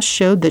 and tests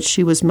showed that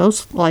she was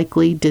most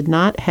likely did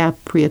not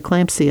have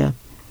preeclampsia.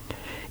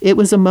 It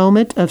was a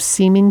moment of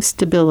seeming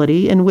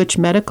stability in which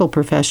medical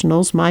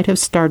professionals might have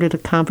started a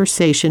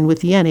conversation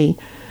with Yenny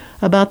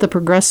about the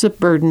progressive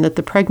burden that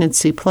the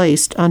pregnancy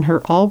placed on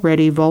her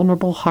already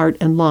vulnerable heart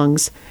and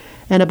lungs,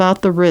 and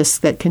about the risk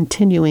that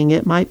continuing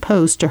it might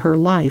pose to her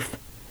life.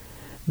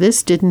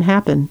 This didn't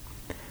happen.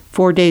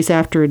 4 days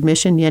after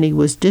admission, Yenny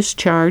was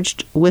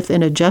discharged with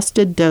an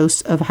adjusted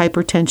dose of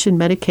hypertension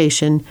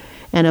medication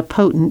and a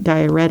potent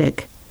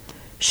diuretic.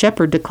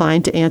 Shepard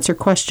declined to answer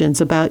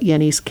questions about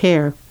Yenny's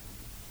care.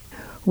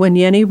 When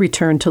Yenny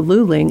returned to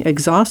Luling,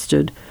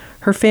 exhausted,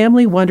 her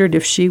family wondered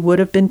if she would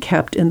have been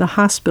kept in the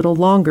hospital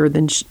longer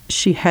than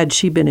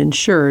she been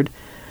insured.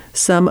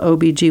 Some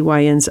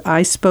OBGYNs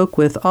I spoke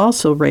with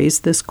also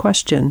raised this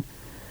question.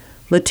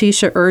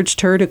 Letitia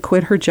urged her to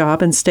quit her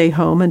job and stay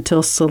home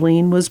until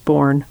Celine was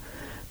born.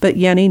 But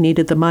Yenny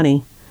needed the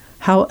money.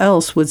 How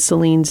else would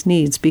Celine's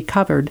needs be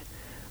covered?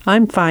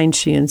 "I'm fine,"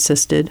 she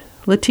insisted.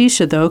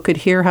 Letitia, though, could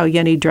hear how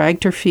Yenny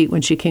dragged her feet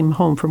when she came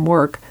home from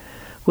work.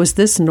 Was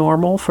this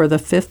normal for the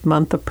 5th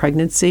month of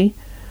pregnancy?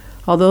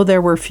 Although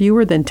there were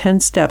fewer than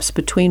 10 steps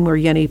between where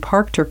Yenny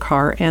parked her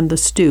car and the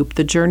stoop,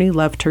 the journey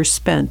left her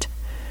spent.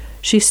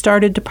 She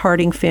started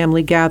departing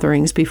family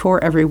gatherings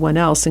before everyone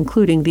else,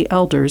 including the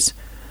elders.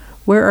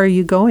 "Where are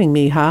you going,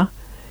 mija?"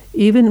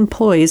 Even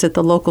employees at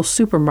the local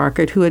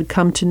supermarket who had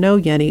come to know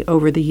Yenny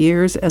over the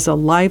years as a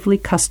lively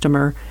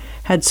customer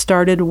had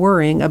started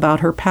worrying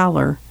about her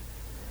pallor.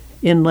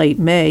 In late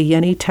May,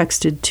 Yenny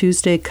texted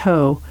Tuesday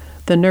Coe,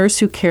 the nurse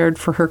who cared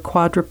for her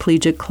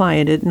quadriplegic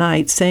client at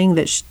night, saying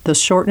that the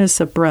shortness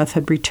of breath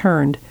had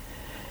returned.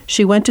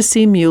 She went to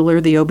see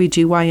Mueller, the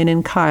OBGYN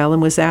in Kyle,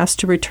 and was asked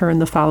to return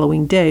the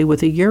following day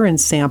with a urine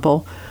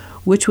sample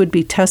which would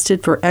be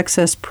tested for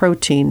excess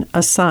protein,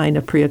 a sign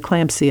of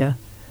preeclampsia.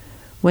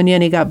 When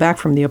Yenny got back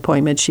from the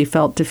appointment, she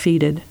felt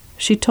defeated.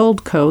 She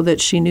told Coe that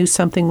she knew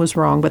something was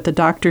wrong, but the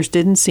doctors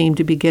didn't seem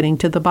to be getting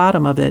to the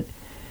bottom of it.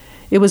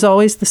 It was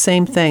always the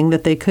same thing,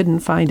 that they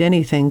couldn't find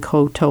anything,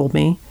 Coe told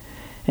me.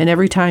 And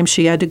every time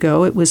she had to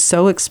go, it was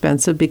so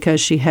expensive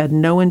because she had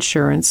no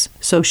insurance,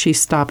 so she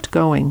stopped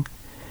going.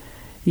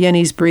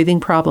 Yenny's breathing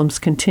problems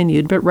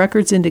continued, but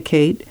records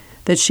indicate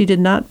that she did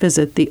not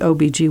visit the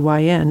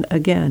OBGYN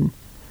again.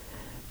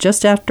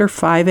 Just after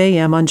 5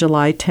 a.m. on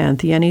July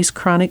 10th, Yenny's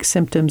chronic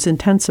symptoms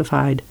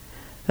intensified.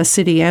 A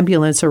city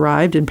ambulance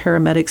arrived and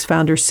paramedics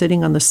found her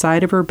sitting on the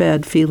side of her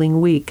bed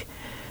feeling weak.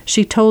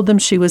 She told them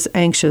she was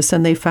anxious,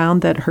 and they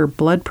found that her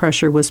blood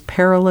pressure was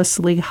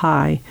perilously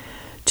high,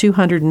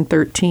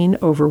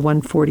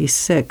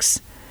 213/146.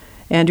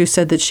 Andrew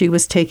said that she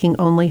was taking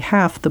only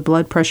half the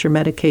blood pressure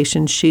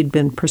medication she'd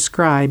been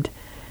prescribed.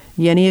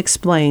 Yenny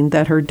explained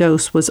that her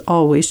dose was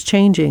always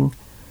changing.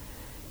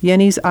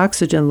 Yenny's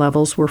oxygen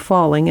levels were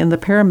falling, and the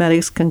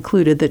paramedics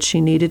concluded that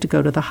she needed to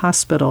go to the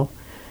hospital.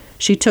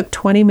 She took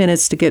 20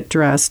 minutes to get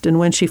dressed, and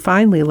when she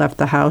finally left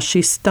the house,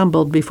 she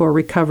stumbled before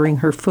recovering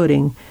her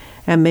footing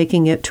and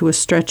making it to a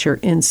stretcher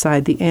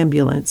inside the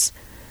ambulance.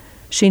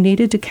 She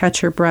needed to catch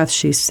her breath,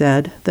 she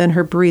said, then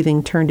her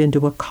breathing turned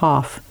into a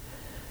cough.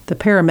 The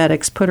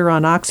paramedics put her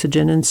on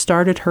oxygen and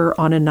started her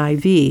on an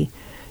IV.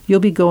 "You'll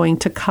be going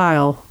to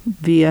Kyle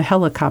via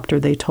helicopter,"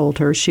 they told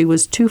her. She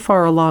was too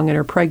far along in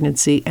her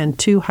pregnancy and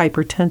too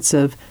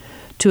hypertensive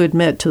to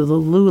admit to the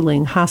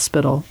Luling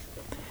Hospital.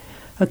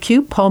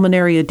 Acute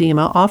pulmonary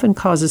edema often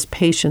causes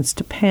patients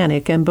to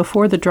panic, and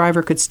before the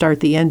driver could start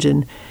the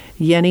engine,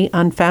 Yenny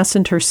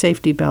unfastened her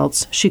safety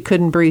belts. She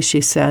couldn't breathe,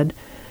 she said.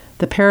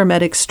 The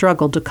paramedics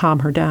struggled to calm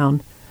her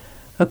down.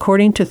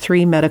 According to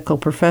 3 medical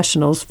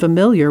professionals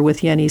familiar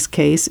with Yenny's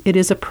case, it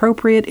is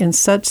appropriate in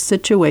such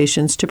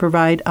situations to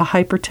provide a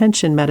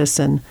hypertension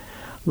medicine,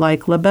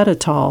 like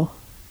labetalol,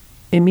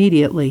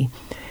 immediately.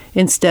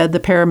 Instead, the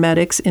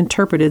paramedics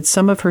interpreted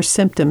some of her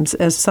symptoms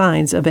as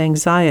signs of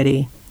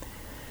anxiety.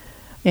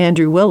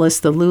 Andrew Willis,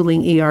 the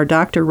Luling ER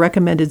doctor,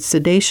 recommended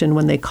sedation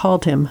when they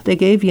called him. They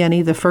gave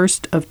Yenny the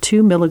first of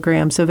 2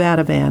 milligrams of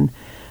Ativan,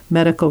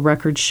 medical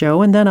records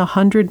show, and then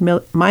 100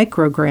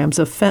 micrograms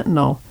of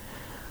fentanyl.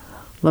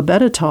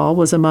 Labetalol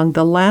was among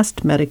the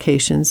last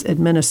medications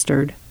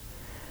administered.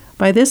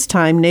 By this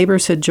time,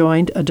 neighbors had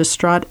joined a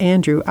distraught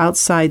Andrew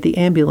outside the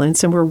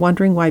ambulance and were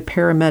wondering why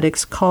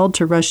paramedics called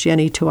to rush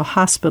Yenny to a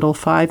hospital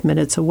 5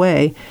 minutes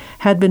away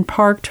had been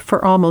parked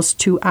for almost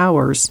 2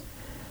 hours.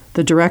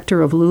 The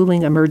director of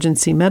Luling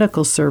Emergency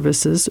Medical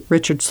Services,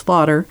 Richard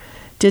Slaughter,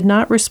 did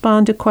not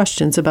respond to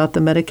questions about the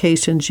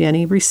medications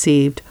Yenny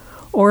received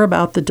or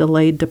about the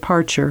delayed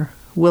departure.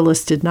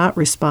 Willis did not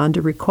respond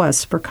to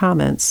requests for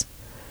comments.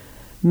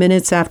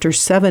 Minutes after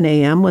 7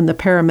 a.m., when the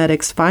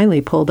paramedics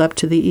finally pulled up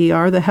to the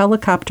ER, the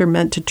helicopter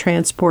meant to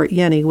transport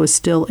Yenny was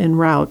still en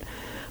route,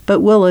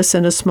 but Willis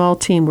and a small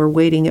team were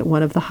waiting at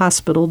one of the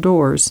hospital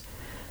doors.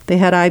 They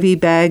had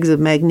IV bags of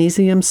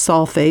magnesium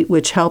sulfate,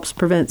 which helps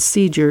prevent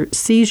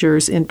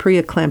seizures in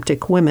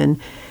preeclamptic women,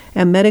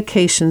 and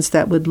medications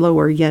that would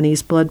lower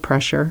Yenny's blood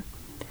pressure.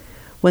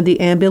 When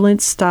the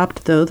ambulance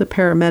stopped, though, the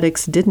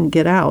paramedics didn't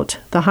get out.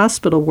 The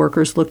hospital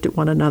workers looked at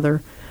one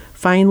another.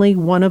 Finally,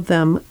 one of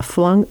them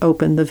flung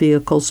open the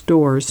vehicle's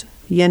doors.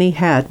 Yenny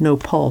had no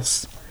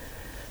pulse.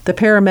 The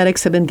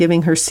paramedics had been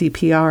giving her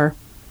CPR.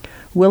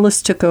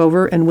 Willis took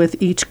over, and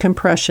with each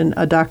compression,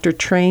 a doctor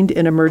trained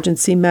in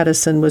emergency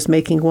medicine was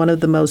making one of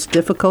the most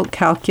difficult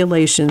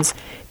calculations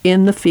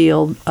in the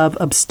field of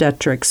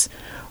obstetrics,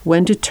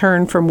 when to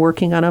turn from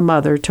working on a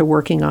mother to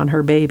working on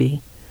her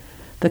baby.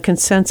 The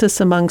consensus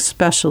among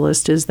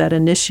specialists is that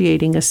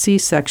initiating a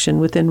C-section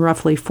within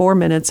roughly 4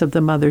 minutes of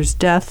the mother's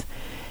death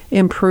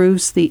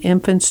improves the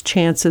infant's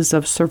chances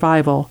of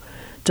survival.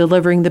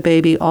 Delivering the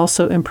baby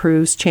also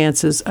improves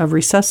chances of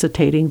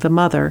resuscitating the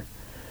mother.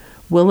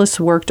 Willis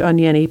worked on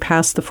Yenny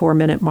past the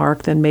 4-minute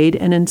mark, then made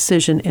an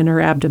incision in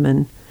her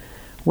abdomen.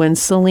 When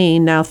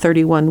Celine, now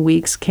 31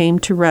 weeks, came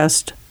to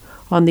rest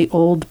on the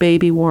old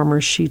baby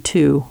warmer, she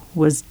too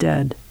was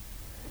dead.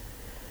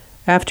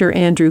 After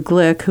Andrew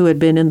Glick, who had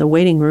been in the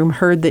waiting room,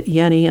 heard that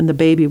Yenny and the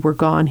baby were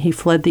gone, he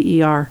fled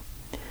the ER.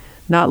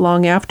 Not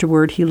long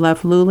afterward, he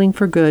left Luling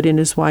for good in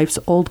his wife's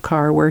old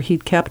car, where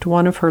he'd kept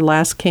one of her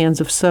last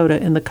cans of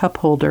soda in the cup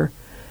holder.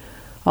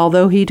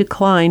 Although he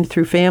declined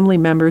through family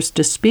members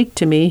to speak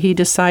to me, he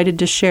decided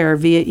to share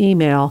via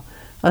email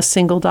a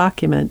single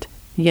document,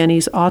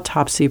 Yenny's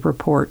autopsy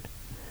report.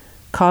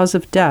 Cause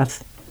of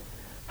death: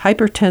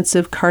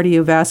 hypertensive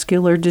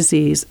cardiovascular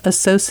disease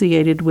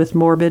associated with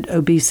morbid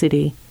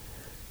obesity.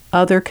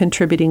 Other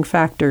contributing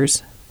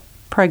factors: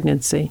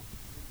 pregnancy.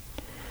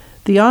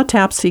 The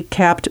autopsy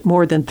capped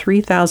more than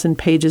 3,000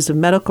 pages of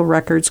medical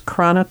records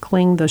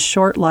chronicling the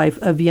short life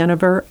of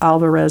Yennefer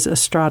Alvarez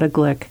Estrada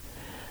Glick.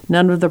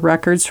 None of the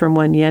records from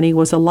when Yenny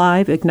was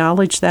alive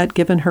acknowledged that,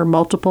 given her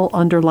multiple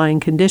underlying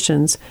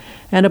conditions,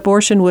 an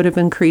abortion would have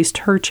increased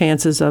her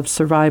chances of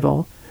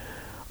survival.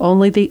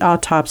 Only the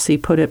autopsy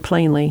put it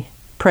plainly.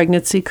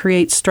 Pregnancy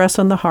creates stress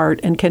on the heart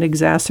and can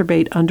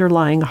exacerbate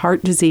underlying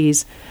heart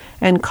disease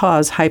and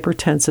cause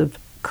hypertensive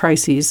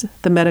crises,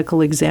 the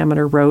medical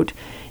examiner wrote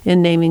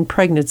in naming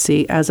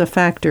pregnancy as a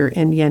factor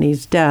in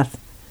Yenny's death.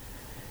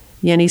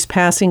 Yenny's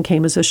passing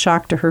came as a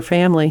shock to her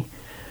family.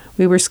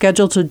 We were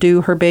scheduled to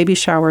do her baby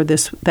shower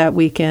that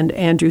weekend,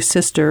 Andrew's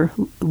sister,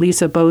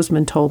 Lisa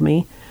Bozeman, told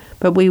me,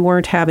 but we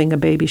weren't having a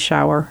baby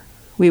shower.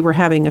 We were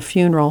having a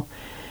funeral.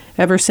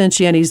 Ever since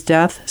Yenny's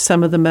death,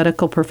 some of the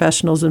medical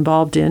professionals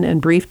involved in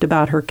and briefed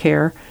about her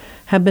care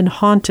have been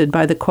haunted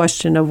by the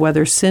question of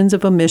whether sins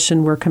of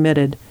omission were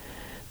committed.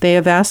 They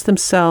have asked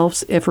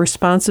themselves if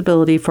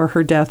responsibility for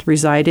her death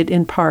resided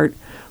in part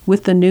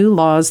with the new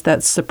laws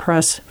that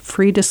suppress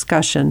free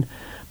discussion,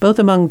 both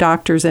among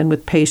doctors and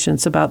with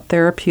patients, about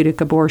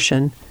therapeutic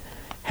abortion.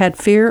 Had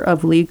fear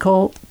of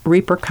legal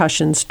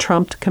repercussions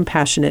trumped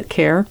compassionate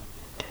care?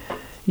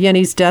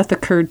 Yenny's death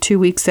occurred 2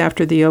 weeks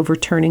after the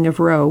overturning of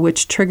Roe,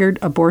 which triggered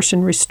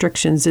abortion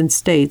restrictions in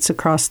states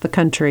across the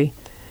country.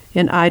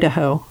 In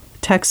Idaho,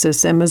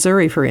 Texas, and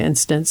Missouri, for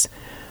instance,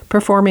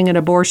 performing an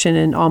abortion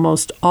in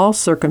almost all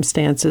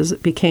circumstances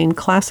became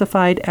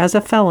classified as a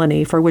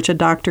felony for which a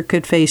doctor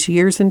could face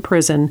years in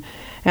prison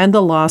and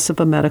the loss of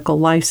a medical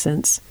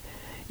license.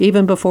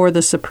 Even before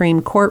the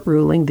Supreme Court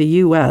ruling, the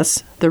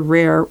U.S., the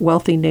rare,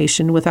 wealthy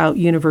nation without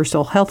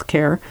universal health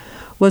care,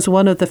 was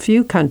one of the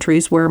few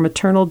countries where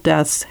maternal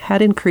deaths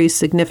had increased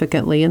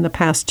significantly in the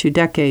past 2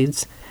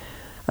 decades.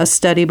 A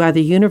study by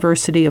the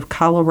University of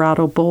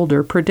Colorado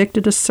Boulder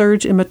predicted a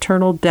surge in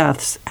maternal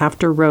deaths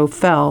after Roe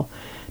fell,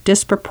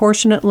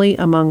 disproportionately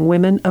among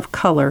women of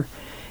color.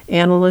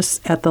 Analysts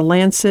at the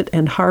Lancet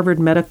and Harvard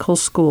Medical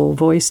School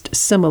voiced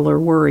similar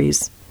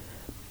worries.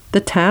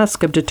 The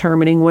task of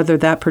determining whether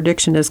that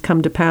prediction has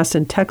come to pass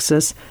in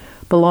Texas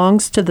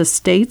belongs to the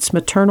state's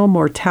Maternal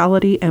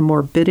Mortality and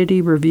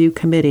Morbidity Review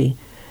Committee.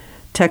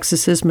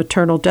 Texas's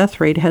maternal death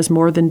rate has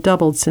more than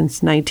doubled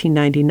since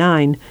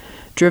 1999,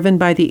 driven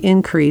by the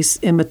increase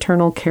in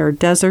maternal care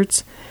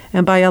deserts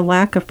and by a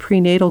lack of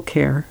prenatal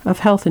care, of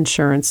health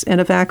insurance,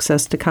 and of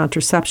access to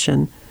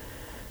contraception.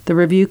 The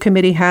review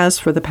committee has,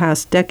 for the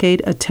past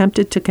decade,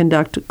 attempted to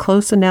conduct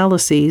close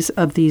analyses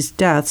of these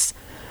deaths,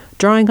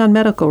 drawing on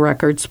medical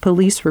records,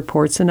 police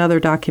reports, and other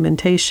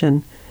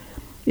documentation.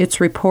 Its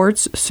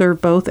reports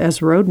serve both as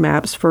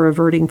roadmaps for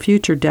averting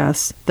future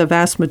deaths. The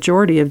vast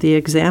majority of the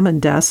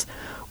examined deaths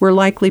were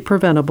likely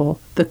preventable,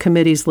 the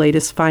committee's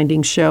latest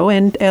findings show,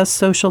 and as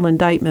social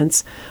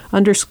indictments,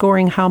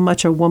 underscoring how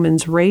much a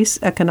woman's race,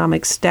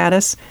 economic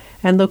status,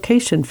 and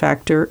location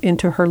factor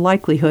into her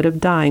likelihood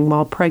of dying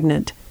while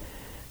pregnant.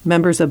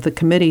 Members of the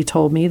committee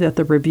told me that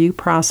the review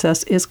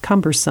process is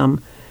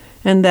cumbersome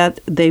and that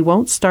they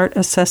won't start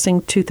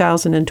assessing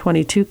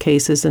 2022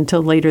 cases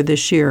until later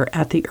this year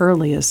at the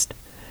earliest.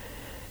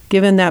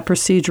 Given that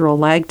procedural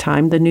lag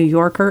time, the New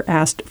Yorker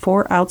asked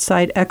 4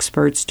 outside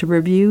experts to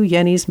review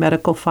Yenny's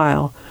medical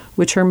file,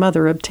 which her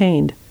mother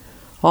obtained.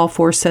 All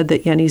 4 said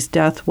that Yenny's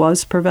death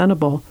was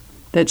preventable,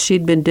 that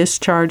she'd been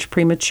discharged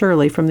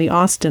prematurely from the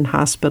Austin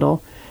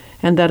hospital,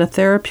 and that a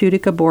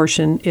therapeutic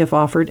abortion, if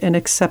offered and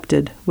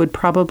accepted, would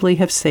probably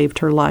have saved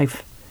her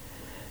life.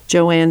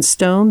 Joanne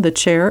Stone, the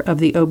chair of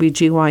the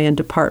OBGYN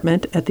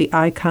department at the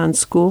Icahn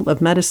School of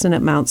Medicine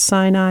at Mount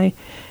Sinai,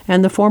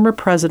 and the former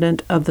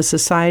president of the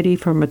Society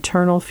for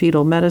Maternal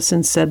Fetal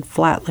Medicine, said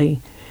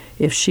flatly,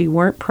 if she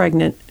weren't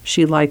pregnant,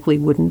 she likely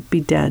wouldn't be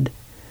dead.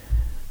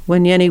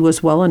 When Yenny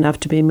was well enough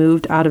to be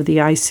moved out of the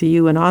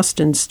ICU in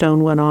Austin,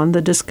 Stone went on,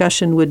 the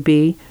discussion would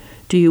be,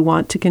 do you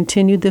want to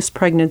continue this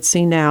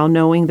pregnancy now,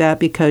 knowing that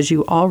because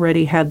you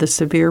already had the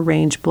severe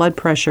range blood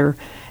pressure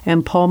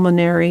and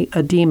pulmonary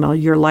edema,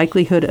 your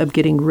likelihood of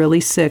getting really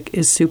sick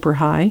is super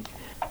high?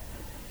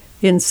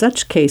 In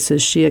such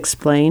cases, she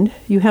explained,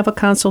 you have a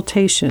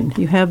consultation.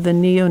 You have the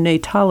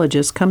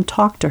neonatologist come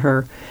talk to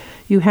her.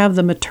 You have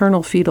the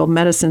maternal fetal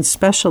medicine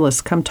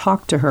specialist come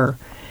talk to her.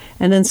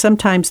 And then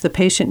sometimes the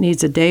patient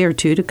needs a day or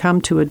two to come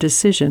to a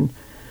decision.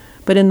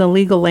 But in the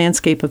legal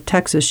landscape of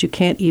Texas, you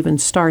can't even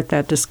start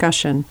that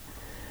discussion.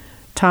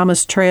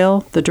 Thomas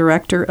Trail, the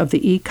director of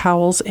the E.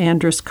 Cowles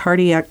Andrus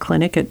Cardiac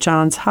Clinic at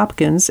Johns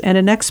Hopkins and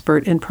an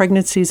expert in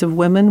pregnancies of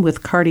women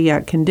with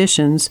cardiac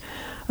conditions,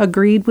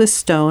 agreed with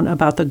Stone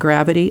about the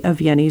gravity of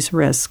Yenny's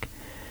risk.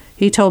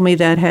 He told me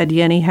that had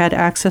Yenny had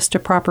access to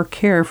proper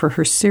care for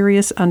her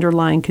serious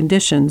underlying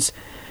conditions,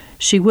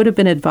 she would have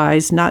been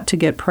advised not to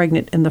get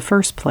pregnant in the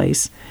first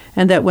place,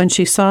 and that when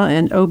she saw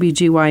an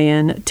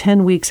OBGYN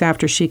 10 weeks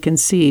after she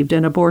conceived,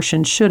 an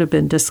abortion should have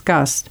been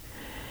discussed.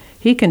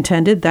 He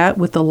contended that,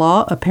 with the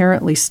law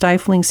apparently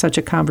stifling such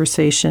a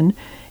conversation,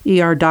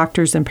 ER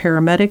doctors and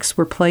paramedics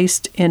were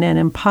placed in an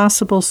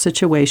impossible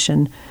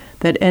situation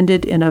that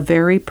ended in a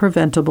very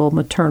preventable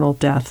maternal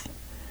death.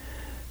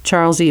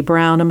 Charles E.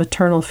 Brown, a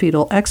maternal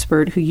fetal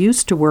expert who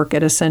used to work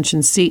at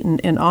Ascension Seton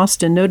in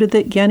Austin, noted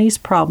that Yenny's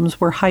problems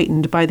were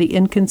heightened by the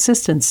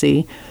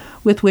inconsistency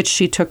with which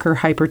she took her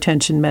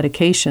hypertension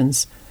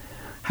medications.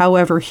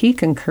 However, he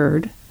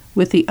concurred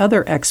with the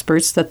other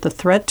experts that the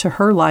threat to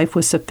her life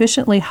was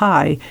sufficiently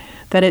high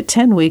that at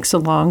 10 weeks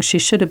along she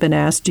should have been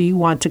asked, do you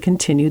want to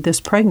continue this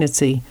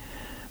pregnancy?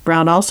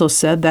 Brown also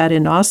said that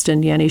in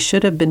Austin, Yenny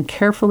should have been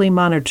carefully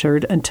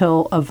monitored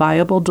until a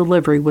viable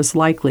delivery was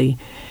likely,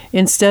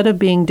 instead of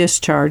being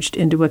discharged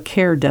into a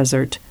care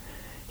desert.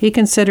 He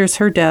considers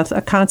her death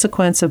a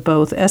consequence of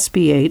both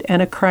SB 8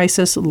 and a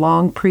crisis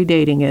long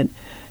predating it,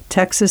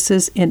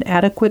 Texas's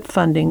inadequate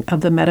funding of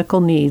the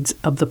medical needs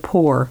of the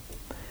poor.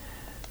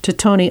 To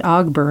Tony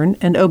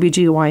Ogburn, an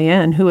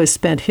OBGYN who has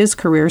spent his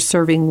career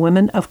serving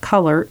women of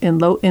color in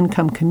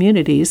low-income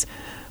communities,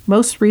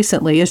 most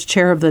recently as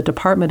chair of the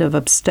Department of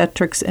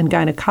Obstetrics and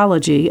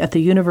Gynecology at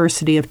the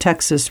University of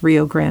Texas,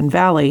 Rio Grande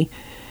Valley,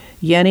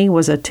 Yenny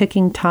was a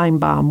ticking time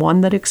bomb,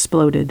 one that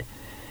exploded.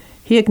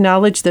 He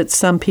acknowledged that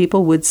some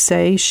people would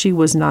say she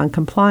was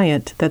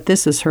non-compliant, that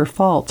this is her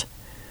fault.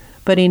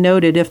 But he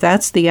noted if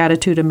that's the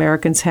attitude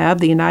Americans have,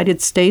 the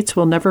United States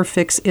will never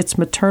fix its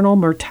maternal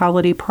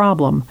mortality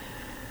problem.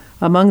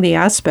 Among the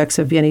aspects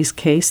of Yenny's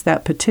case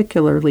that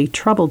particularly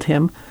troubled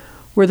him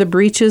were the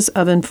breaches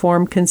of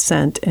informed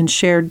consent and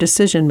shared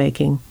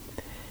decision-making.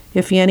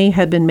 If Yenny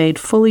had been made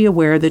fully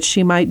aware that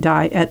she might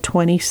die at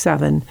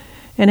 27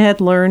 and had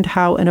learned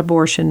how an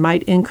abortion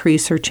might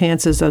increase her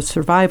chances of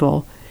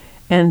survival,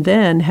 and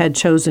then had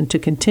chosen to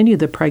continue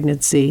the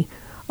pregnancy,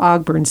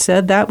 Ogburn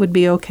said that would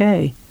be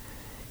okay.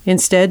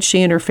 Instead,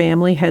 she and her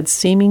family had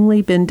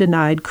seemingly been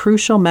denied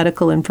crucial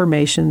medical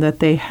information that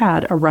they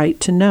had a right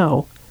to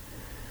know.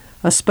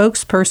 A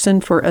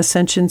spokesperson for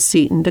Ascension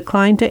Seton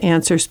declined to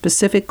answer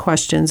specific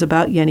questions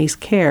about Yenny's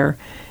care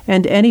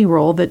and any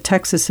role that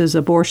Texas's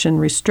abortion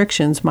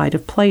restrictions might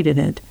have played in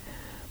it.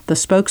 The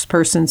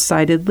spokesperson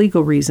cited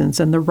legal reasons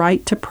and the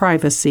right to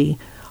privacy,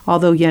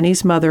 although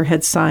Yenny's mother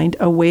had signed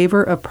a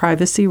waiver of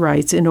privacy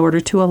rights in order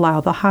to allow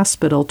the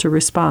hospital to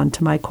respond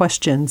to my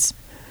questions.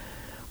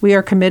 We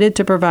are committed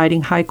to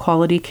providing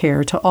high-quality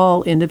care to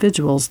all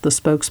individuals, the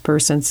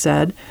spokesperson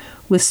said,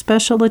 with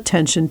special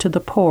attention to the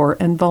poor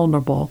and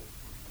vulnerable.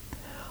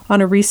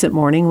 On a recent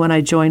morning, when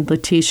I joined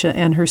Letitia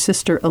and her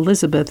sister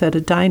Elizabeth at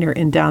a diner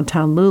in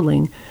downtown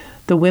Luling,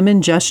 the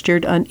women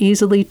gestured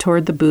uneasily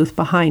toward the booth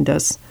behind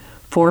us,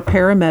 4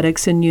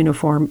 paramedics in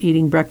uniform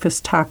eating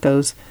breakfast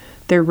tacos,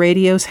 their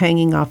radios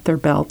hanging off their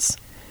belts.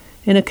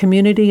 In a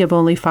community of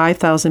only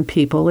 5,000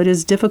 people, it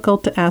is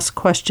difficult to ask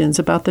questions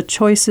about the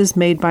choices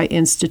made by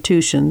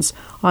institutions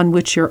on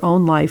which your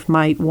own life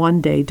might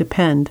one day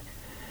depend.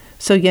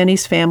 So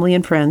Yenny's family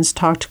and friends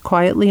talked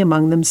quietly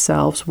among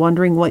themselves,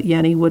 wondering what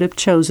Yenny would have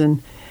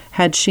chosen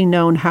had she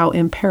known how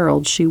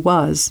imperiled she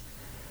was.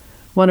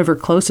 One of her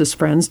closest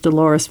friends,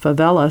 Dolores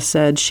Favela,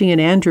 said she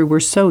and Andrew were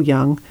so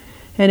young,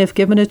 and if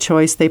given a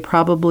choice, they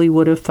probably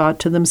would have thought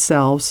to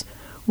themselves,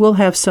 "We'll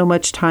have so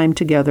much time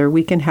together,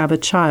 we can have a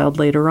child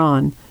later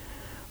on."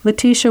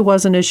 Letitia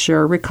wasn't as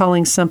sure,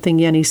 recalling something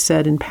Yenny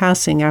said in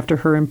passing after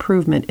her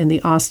improvement in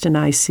the Austin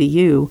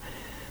ICU,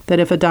 that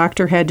if a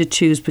doctor had to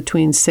choose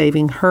between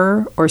saving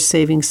her or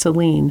saving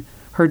Celine,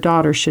 her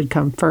daughter should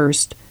come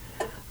first.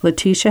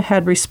 Letitia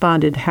had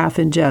responded half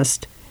in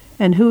jest,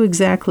 "And who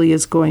exactly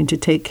is going to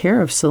take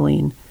care of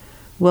Celine?"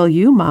 "Well,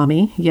 you,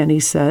 Mommy,"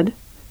 Yenny said.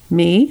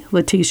 "Me?"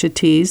 Letitia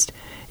teased.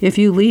 "If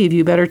you leave,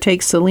 you better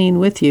take Celine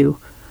with you."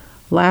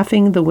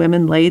 Laughing, the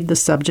women laid the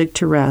subject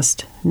to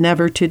rest,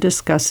 never to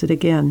discuss it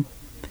again.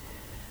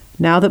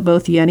 Now that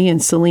both Yenny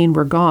and Celine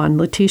were gone,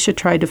 Letitia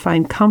tried to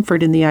find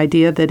comfort in the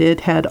idea that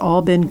it had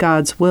all been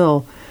God's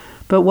will.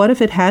 But what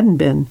if it hadn't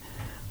been?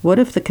 What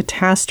if the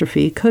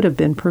catastrophe could have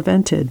been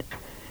prevented?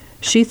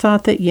 She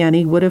thought that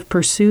Yenny would have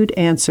pursued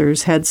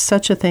answers had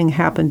such a thing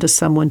happened to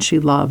someone she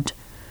loved.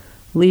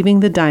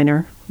 Leaving the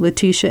diner,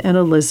 Letitia and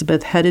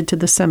Elizabeth headed to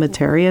the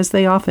cemetery, as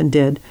they often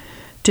did,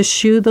 to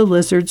shoo the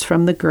lizards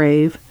from the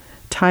grave,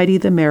 tidy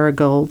the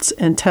marigolds,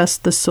 and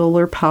test the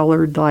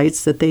solar-powered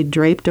lights that they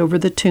draped over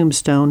the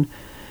tombstone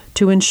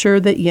to ensure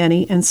that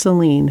Yenny and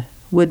Celine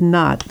would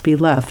not be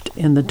left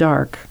in the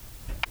dark.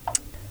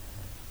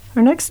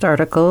 Our next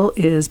article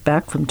is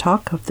back from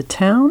Talk of the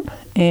Town,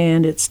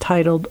 and it's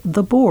titled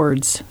The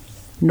Boards,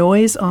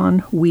 Noise on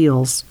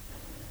Wheels.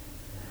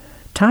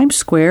 Times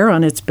Square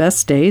on its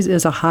best days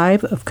is a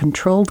hive of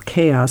controlled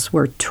chaos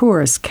where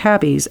tourists,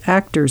 cabbies,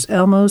 actors,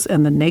 Elmos,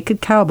 and the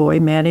naked cowboy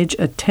manage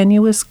a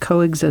tenuous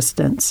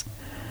coexistence.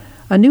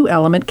 A new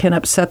element can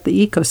upset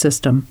the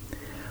ecosystem.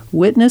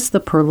 Witness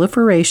the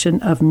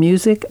proliferation of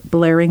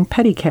music-blaring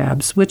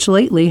pedicabs, which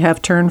lately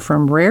have turned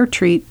from rare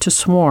treat to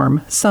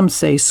swarm, some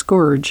say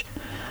scourge.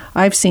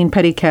 I've seen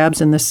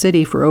pedicabs in the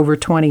city for over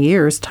 20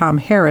 years, Tom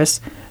Harris,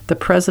 the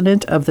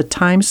president of the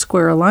Times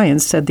Square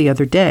Alliance, said the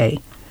other day.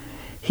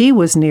 He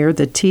was near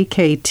the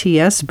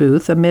TKTS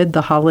booth amid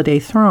the holiday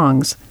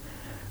throngs.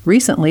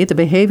 Recently, the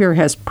behavior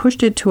has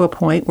pushed it to a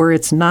point where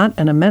it's not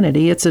an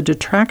amenity, it's a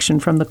detraction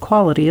from the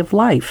quality of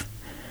life.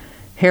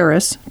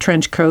 Harris,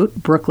 trench coat,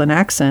 Brooklyn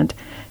accent,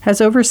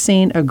 has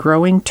overseen a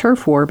growing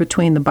turf war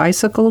between the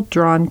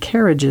bicycle-drawn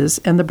carriages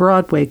and the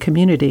Broadway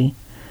community.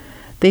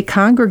 They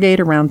congregate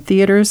around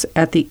theaters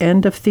at the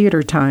end of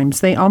theater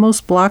times. They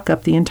almost block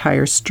up the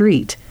entire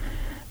street.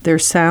 Their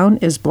sound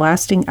is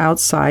blasting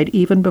outside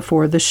even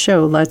before the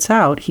show lets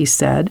out, he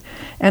said,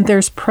 and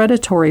there's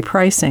predatory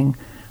pricing.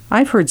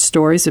 I've heard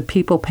stories of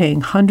people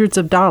paying hundreds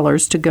of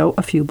dollars to go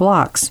a few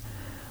blocks.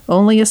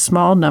 Only a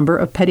small number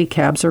of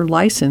pedicabs are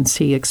licensed,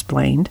 he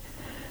explained.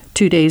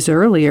 2 days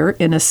earlier,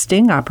 in a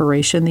sting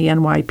operation, the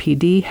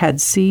NYPD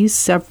had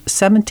seized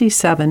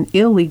 77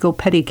 illegal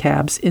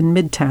pedicabs in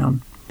Midtown.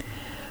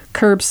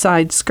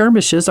 Curbside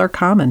skirmishes are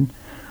common.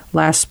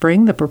 Last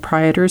spring, the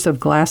proprietors of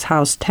Glass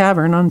House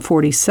Tavern on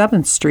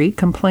 47th Street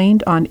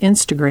complained on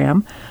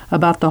Instagram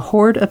about the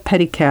horde of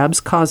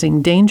pedicabs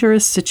causing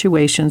dangerous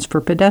situations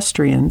for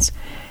pedestrians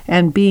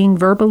and being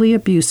verbally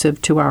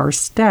abusive to our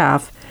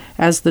staff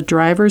as the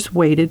drivers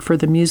waited for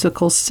the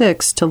musical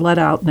Six to let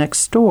out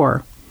next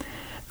door.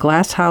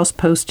 Glass House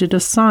posted a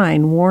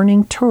sign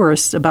warning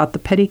tourists about the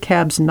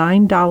pedicab's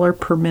 $9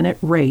 per minute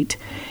rate.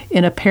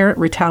 In apparent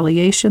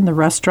retaliation, the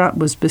restaurant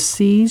was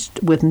besieged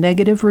with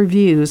negative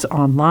reviews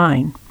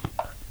online.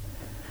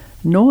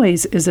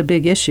 Noise is a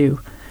big issue.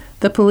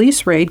 The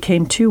police raid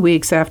came 2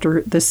 weeks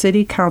after the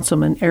city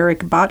councilman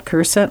Eric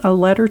Botker sent a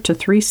letter to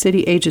 3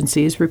 city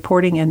agencies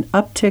reporting an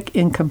uptick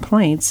in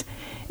complaints,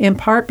 in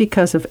part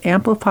because of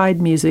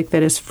amplified music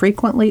that is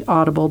frequently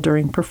audible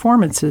during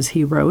performances,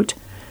 he wrote.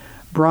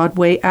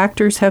 Broadway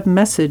actors have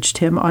messaged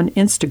him on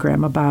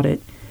Instagram about it.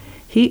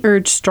 He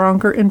urged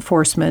stronger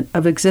enforcement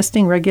of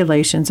existing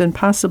regulations and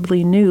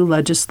possibly new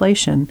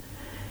legislation.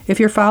 If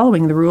you're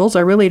following the rules,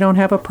 I really don't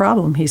have a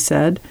problem, he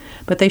said,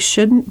 but they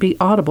shouldn't be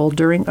audible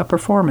during a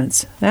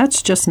performance.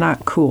 That's just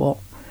not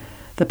cool.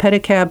 The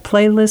pedicab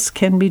playlist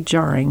can be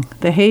jarring.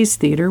 The Hayes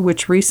Theater,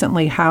 which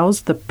recently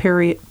housed the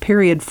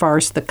period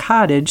farce The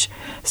Cottage,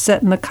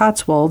 set in the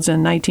Cotswolds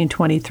in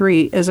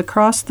 1923, is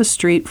across the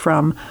street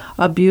from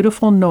A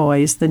Beautiful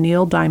Noise, the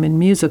Neil Diamond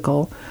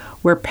musical,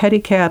 where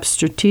pedicab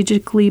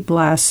strategically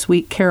blasts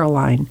Sweet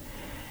Caroline.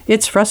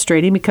 It's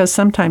frustrating because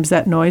sometimes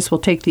that noise will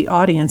take the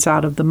audience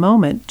out of the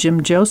moment,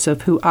 Jim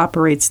Joseph, who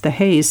operates the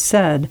Hayes,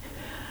 said.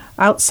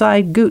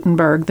 Outside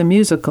Gutenberg, the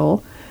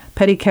musical,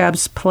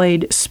 pedicabs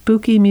played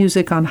spooky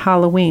music on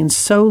Halloween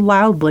so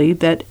loudly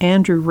that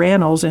Andrew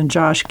Rannells and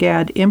Josh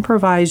Gad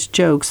improvised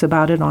jokes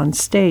about it on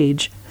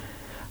stage.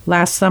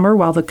 Last summer,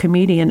 while the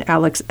comedian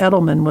Alex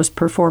Edelman was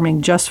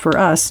performing Just for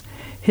Us,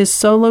 his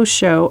solo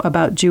show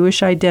about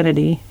Jewish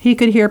identity, he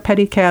could hear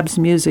pedicabs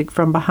music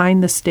from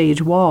behind the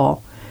stage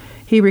wall.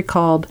 He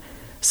recalled,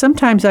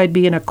 "Sometimes I'd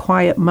be in a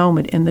quiet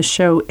moment in the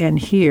show and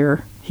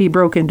hear," he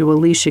broke into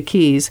Alicia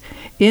Keys,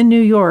 "In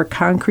New York,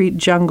 concrete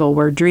jungle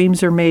where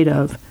dreams are made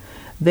of."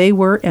 They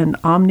were an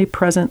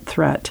omnipresent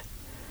threat.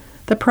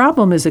 The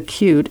problem is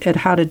acute at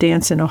How to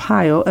Dance in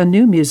Ohio, a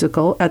new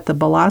musical at the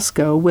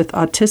Belasco with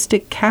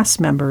autistic cast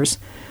members.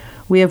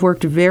 We have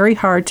worked very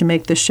hard to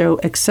make the show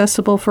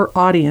accessible for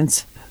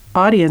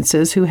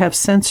audiences who have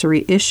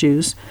sensory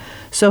issues,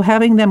 so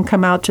having them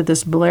come out to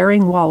this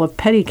blaring wall of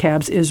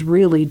pedicabs is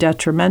really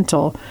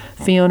detrimental,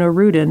 Fiona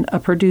Rudin, a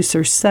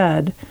producer,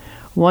 said.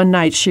 One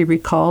night she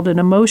recalled an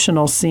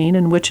emotional scene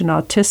in which an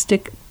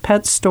autistic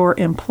pet store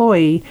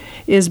employee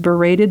is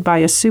berated by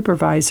a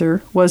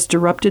supervisor, was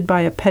disrupted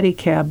by a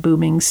pedicab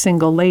booming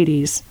single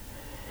ladies.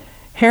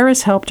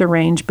 Harris helped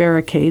arrange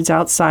barricades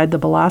outside the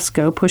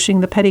Belasco, pushing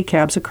the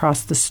pedicabs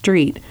across the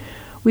street.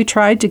 We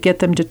tried to get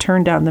them to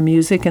turn down the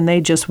music and they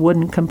just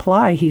wouldn't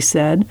comply, he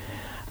said.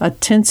 A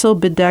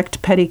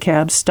tinsel-bedecked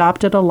pedicab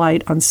stopped at a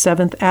light on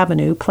 7th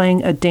Avenue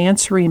playing a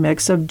dance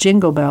remix of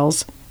Jingle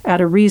Bells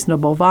at a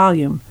reasonable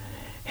volume.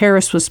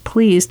 Harris was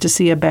pleased to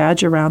see a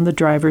badge around the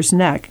driver's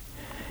neck.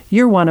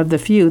 "You're one of the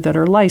few that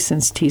are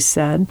licensed," he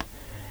said.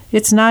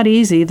 "It's not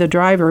easy," the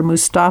driver,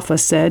 Mustafa,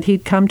 said.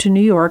 He'd come to New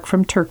York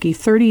from Turkey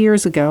 30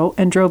 years ago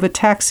and drove a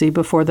taxi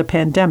before the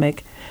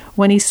pandemic,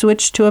 when he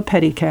switched to a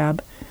pedicab.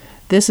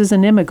 "This is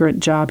an immigrant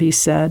job," he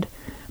said.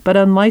 But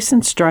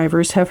unlicensed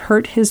drivers have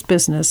hurt his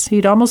business.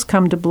 He'd almost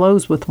come to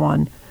blows with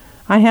one.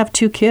 "I have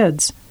 2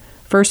 kids.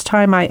 First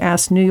time I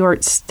asked New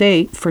York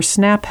State for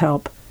SNAP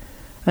help."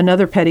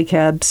 Another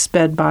pedicab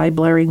sped by,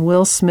 blaring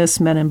Will Smith's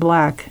Men in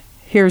Black.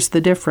 "Here's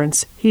the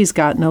difference. He's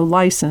got no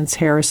license,"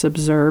 Harris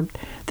observed.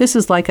 "This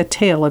is like a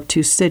tale of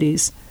 2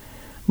 cities."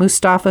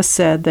 Mustafa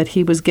said that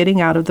he was getting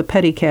out of the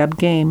pedicab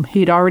game.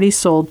 He'd already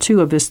sold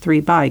 2 of his 3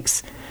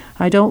 bikes.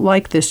 "I don't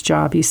like this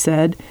job," he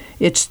said.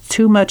 "It's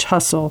too much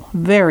hustle,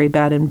 very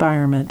bad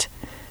environment."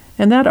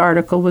 And that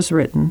article was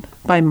written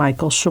by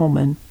Michael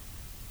Schulman.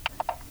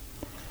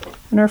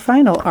 And our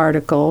final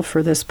article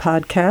for this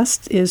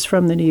podcast is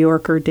from the New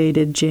Yorker,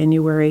 dated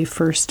January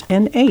 1st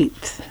and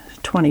 8th,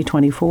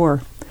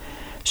 2024.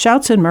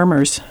 Shouts and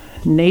Murmurs,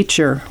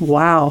 Nature,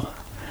 Wow,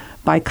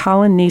 by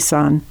Colin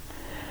Neeson.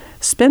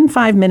 Spend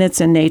 5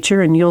 minutes in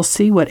nature and you'll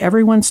see what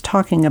everyone's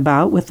talking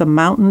about with the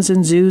mountains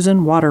and zoos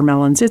and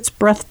watermelons. It's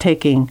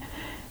breathtaking.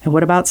 And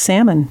what about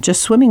salmon,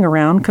 just swimming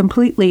around,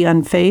 completely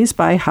unfazed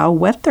by how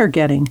wet they're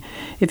getting?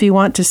 If you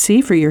want to see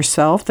for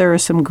yourself, there are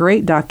some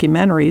great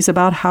documentaries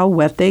about how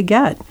wet they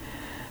get.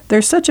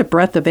 There's such a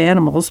breadth of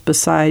animals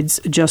besides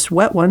just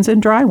wet ones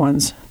and dry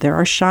ones. There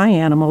are shy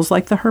animals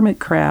like the hermit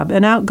crab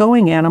and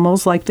outgoing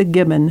animals like the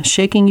gibbon,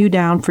 shaking you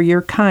down for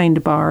your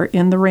kind bar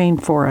in the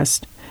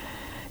rainforest.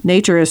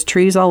 Nature has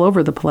trees all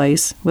over the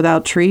place.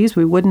 Without trees,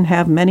 we wouldn't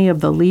have many of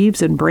the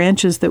leaves and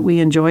branches that we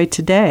enjoy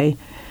today.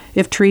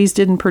 If trees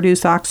didn't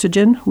produce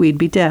oxygen, we'd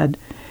be dead.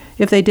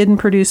 If they didn't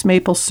produce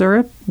maple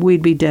syrup,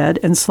 we'd be dead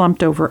and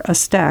slumped over a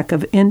stack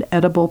of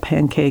inedible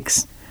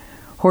pancakes.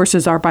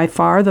 Horses are by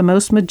far the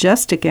most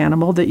majestic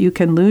animal that you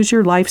can lose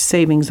your life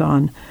savings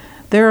on.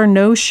 There are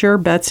no sure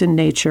bets in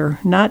nature,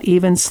 not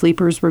even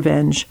Sleeper's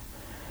Revenge.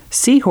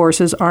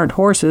 Seahorses aren't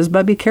horses,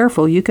 but be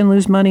careful, you can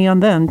lose money on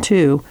them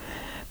too.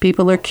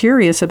 People are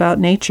curious about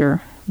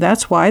nature.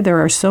 That's why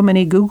there are so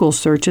many Google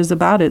searches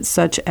about it,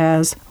 such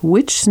as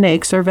which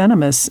snakes are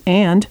venomous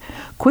and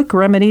quick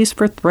remedies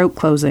for throat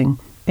closing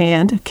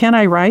and can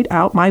I write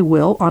out my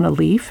will on a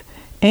leaf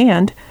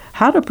and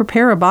how to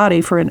prepare a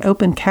body for an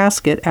open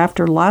casket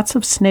after lots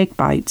of snake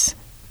bites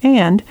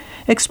and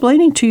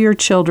explaining to your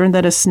children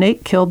that a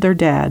snake killed their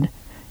dad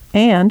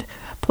and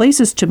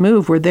places to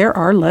move where there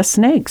are less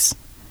snakes.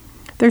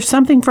 There's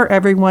something for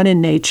everyone in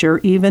nature,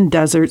 even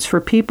deserts,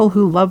 for people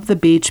who love the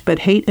beach but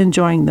hate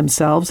enjoying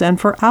themselves, and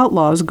for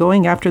outlaws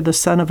going after the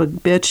son of a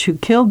bitch who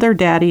killed their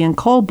daddy in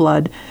cold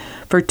blood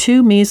for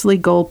 2 measly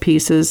gold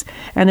pieces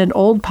and an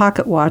old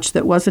pocket watch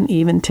that wasn't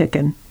even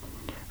ticking.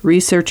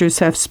 Researchers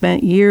have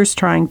spent years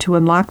trying to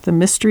unlock the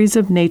mysteries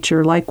of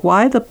nature, like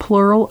why the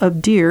plural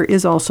of deer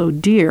is also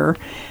deer,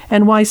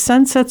 and why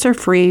sunsets are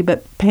free,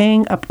 but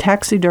paying a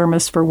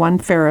taxidermist for one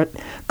ferret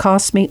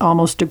costs me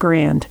almost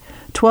 $1,000,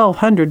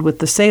 $1,200 with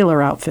the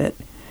sailor outfit.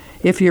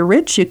 If you're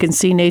rich, you can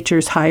see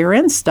nature's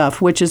higher-end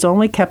stuff, which is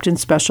only kept in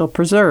special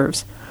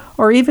preserves,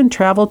 or even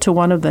travel to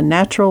one of the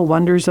natural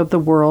wonders of the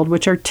world,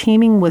 which are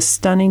teeming with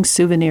stunning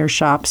souvenir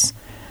shops.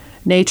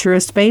 Nature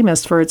is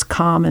famous for its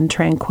calm and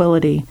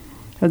tranquility.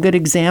 A good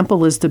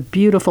example is the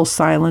beautiful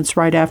silence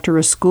right after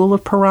a school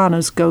of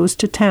piranhas goes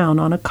to town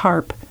on a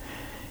carp.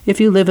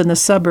 If you live in the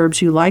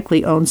suburbs, you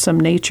likely own some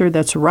nature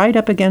that's right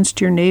up against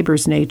your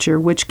neighbor's nature,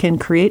 which can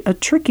create a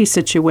tricky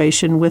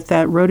situation with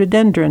that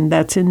rhododendron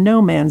that's in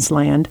no man's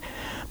land,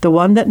 the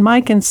one that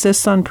Mike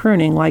insists on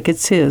pruning like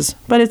it's his,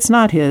 but it's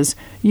not his.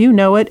 You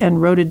know it,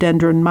 and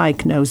rhododendron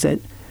Mike knows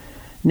it.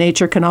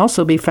 Nature can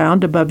also be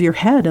found above your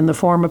head in the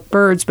form of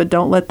birds, but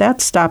don't let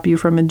that stop you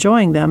from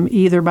enjoying them,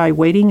 either by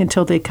waiting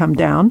until they come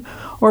down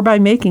or by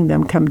making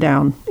them come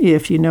down,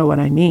 if you know what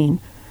I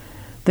mean.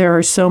 There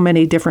are so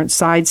many different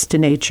sides to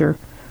nature.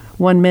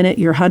 One minute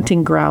you're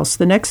hunting grouse,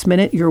 the next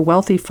minute your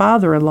wealthy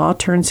father-in-law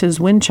turns his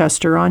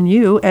Winchester on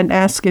you and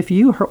asks if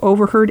you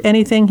overheard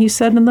anything he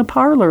said in the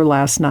parlor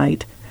last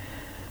night.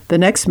 The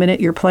next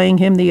minute you're playing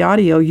him the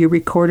audio you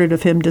recorded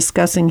of him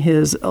discussing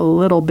his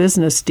little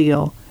business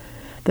deal.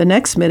 The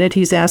next minute,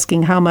 he's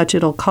asking how much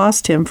it'll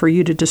cost him for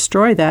you to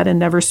destroy that and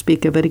never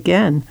speak of it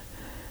again.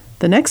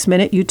 The next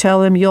minute, you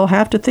tell him you'll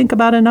have to think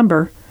about a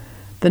number.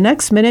 The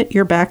next minute,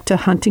 you're back to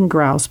hunting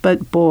grouse,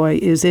 but boy,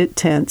 is it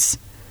tense.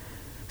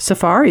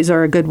 Safaris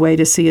are a good way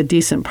to see a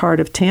decent part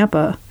of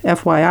Tampa.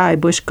 FYI,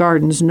 Busch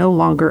Gardens no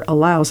longer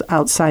allows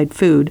outside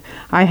food.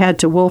 I had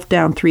to wolf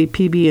down 3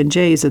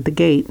 PB&Js at the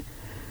gate.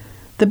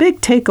 The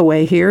big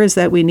takeaway here is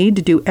that we need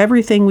to do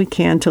everything we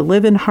can to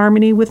live in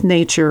harmony with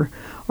nature,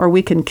 or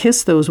we can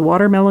kiss those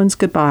watermelons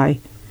goodbye.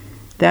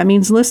 That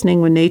means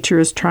listening when nature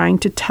is trying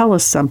to tell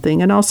us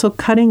something, and also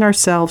cutting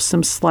ourselves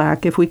some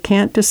slack if we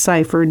can't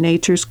decipher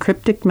nature's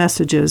cryptic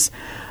messages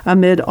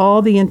amid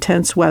all the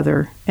intense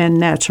weather and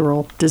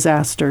natural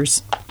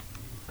disasters.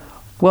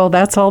 Well,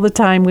 that's all the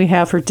time we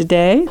have for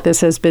today.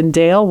 This has been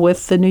Dale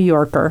with The New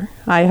Yorker.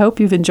 I hope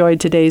you've enjoyed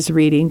today's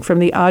reading from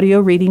the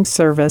audio reading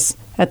service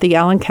at the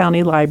Allen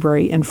County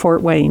Library in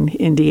Fort Wayne,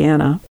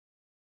 Indiana.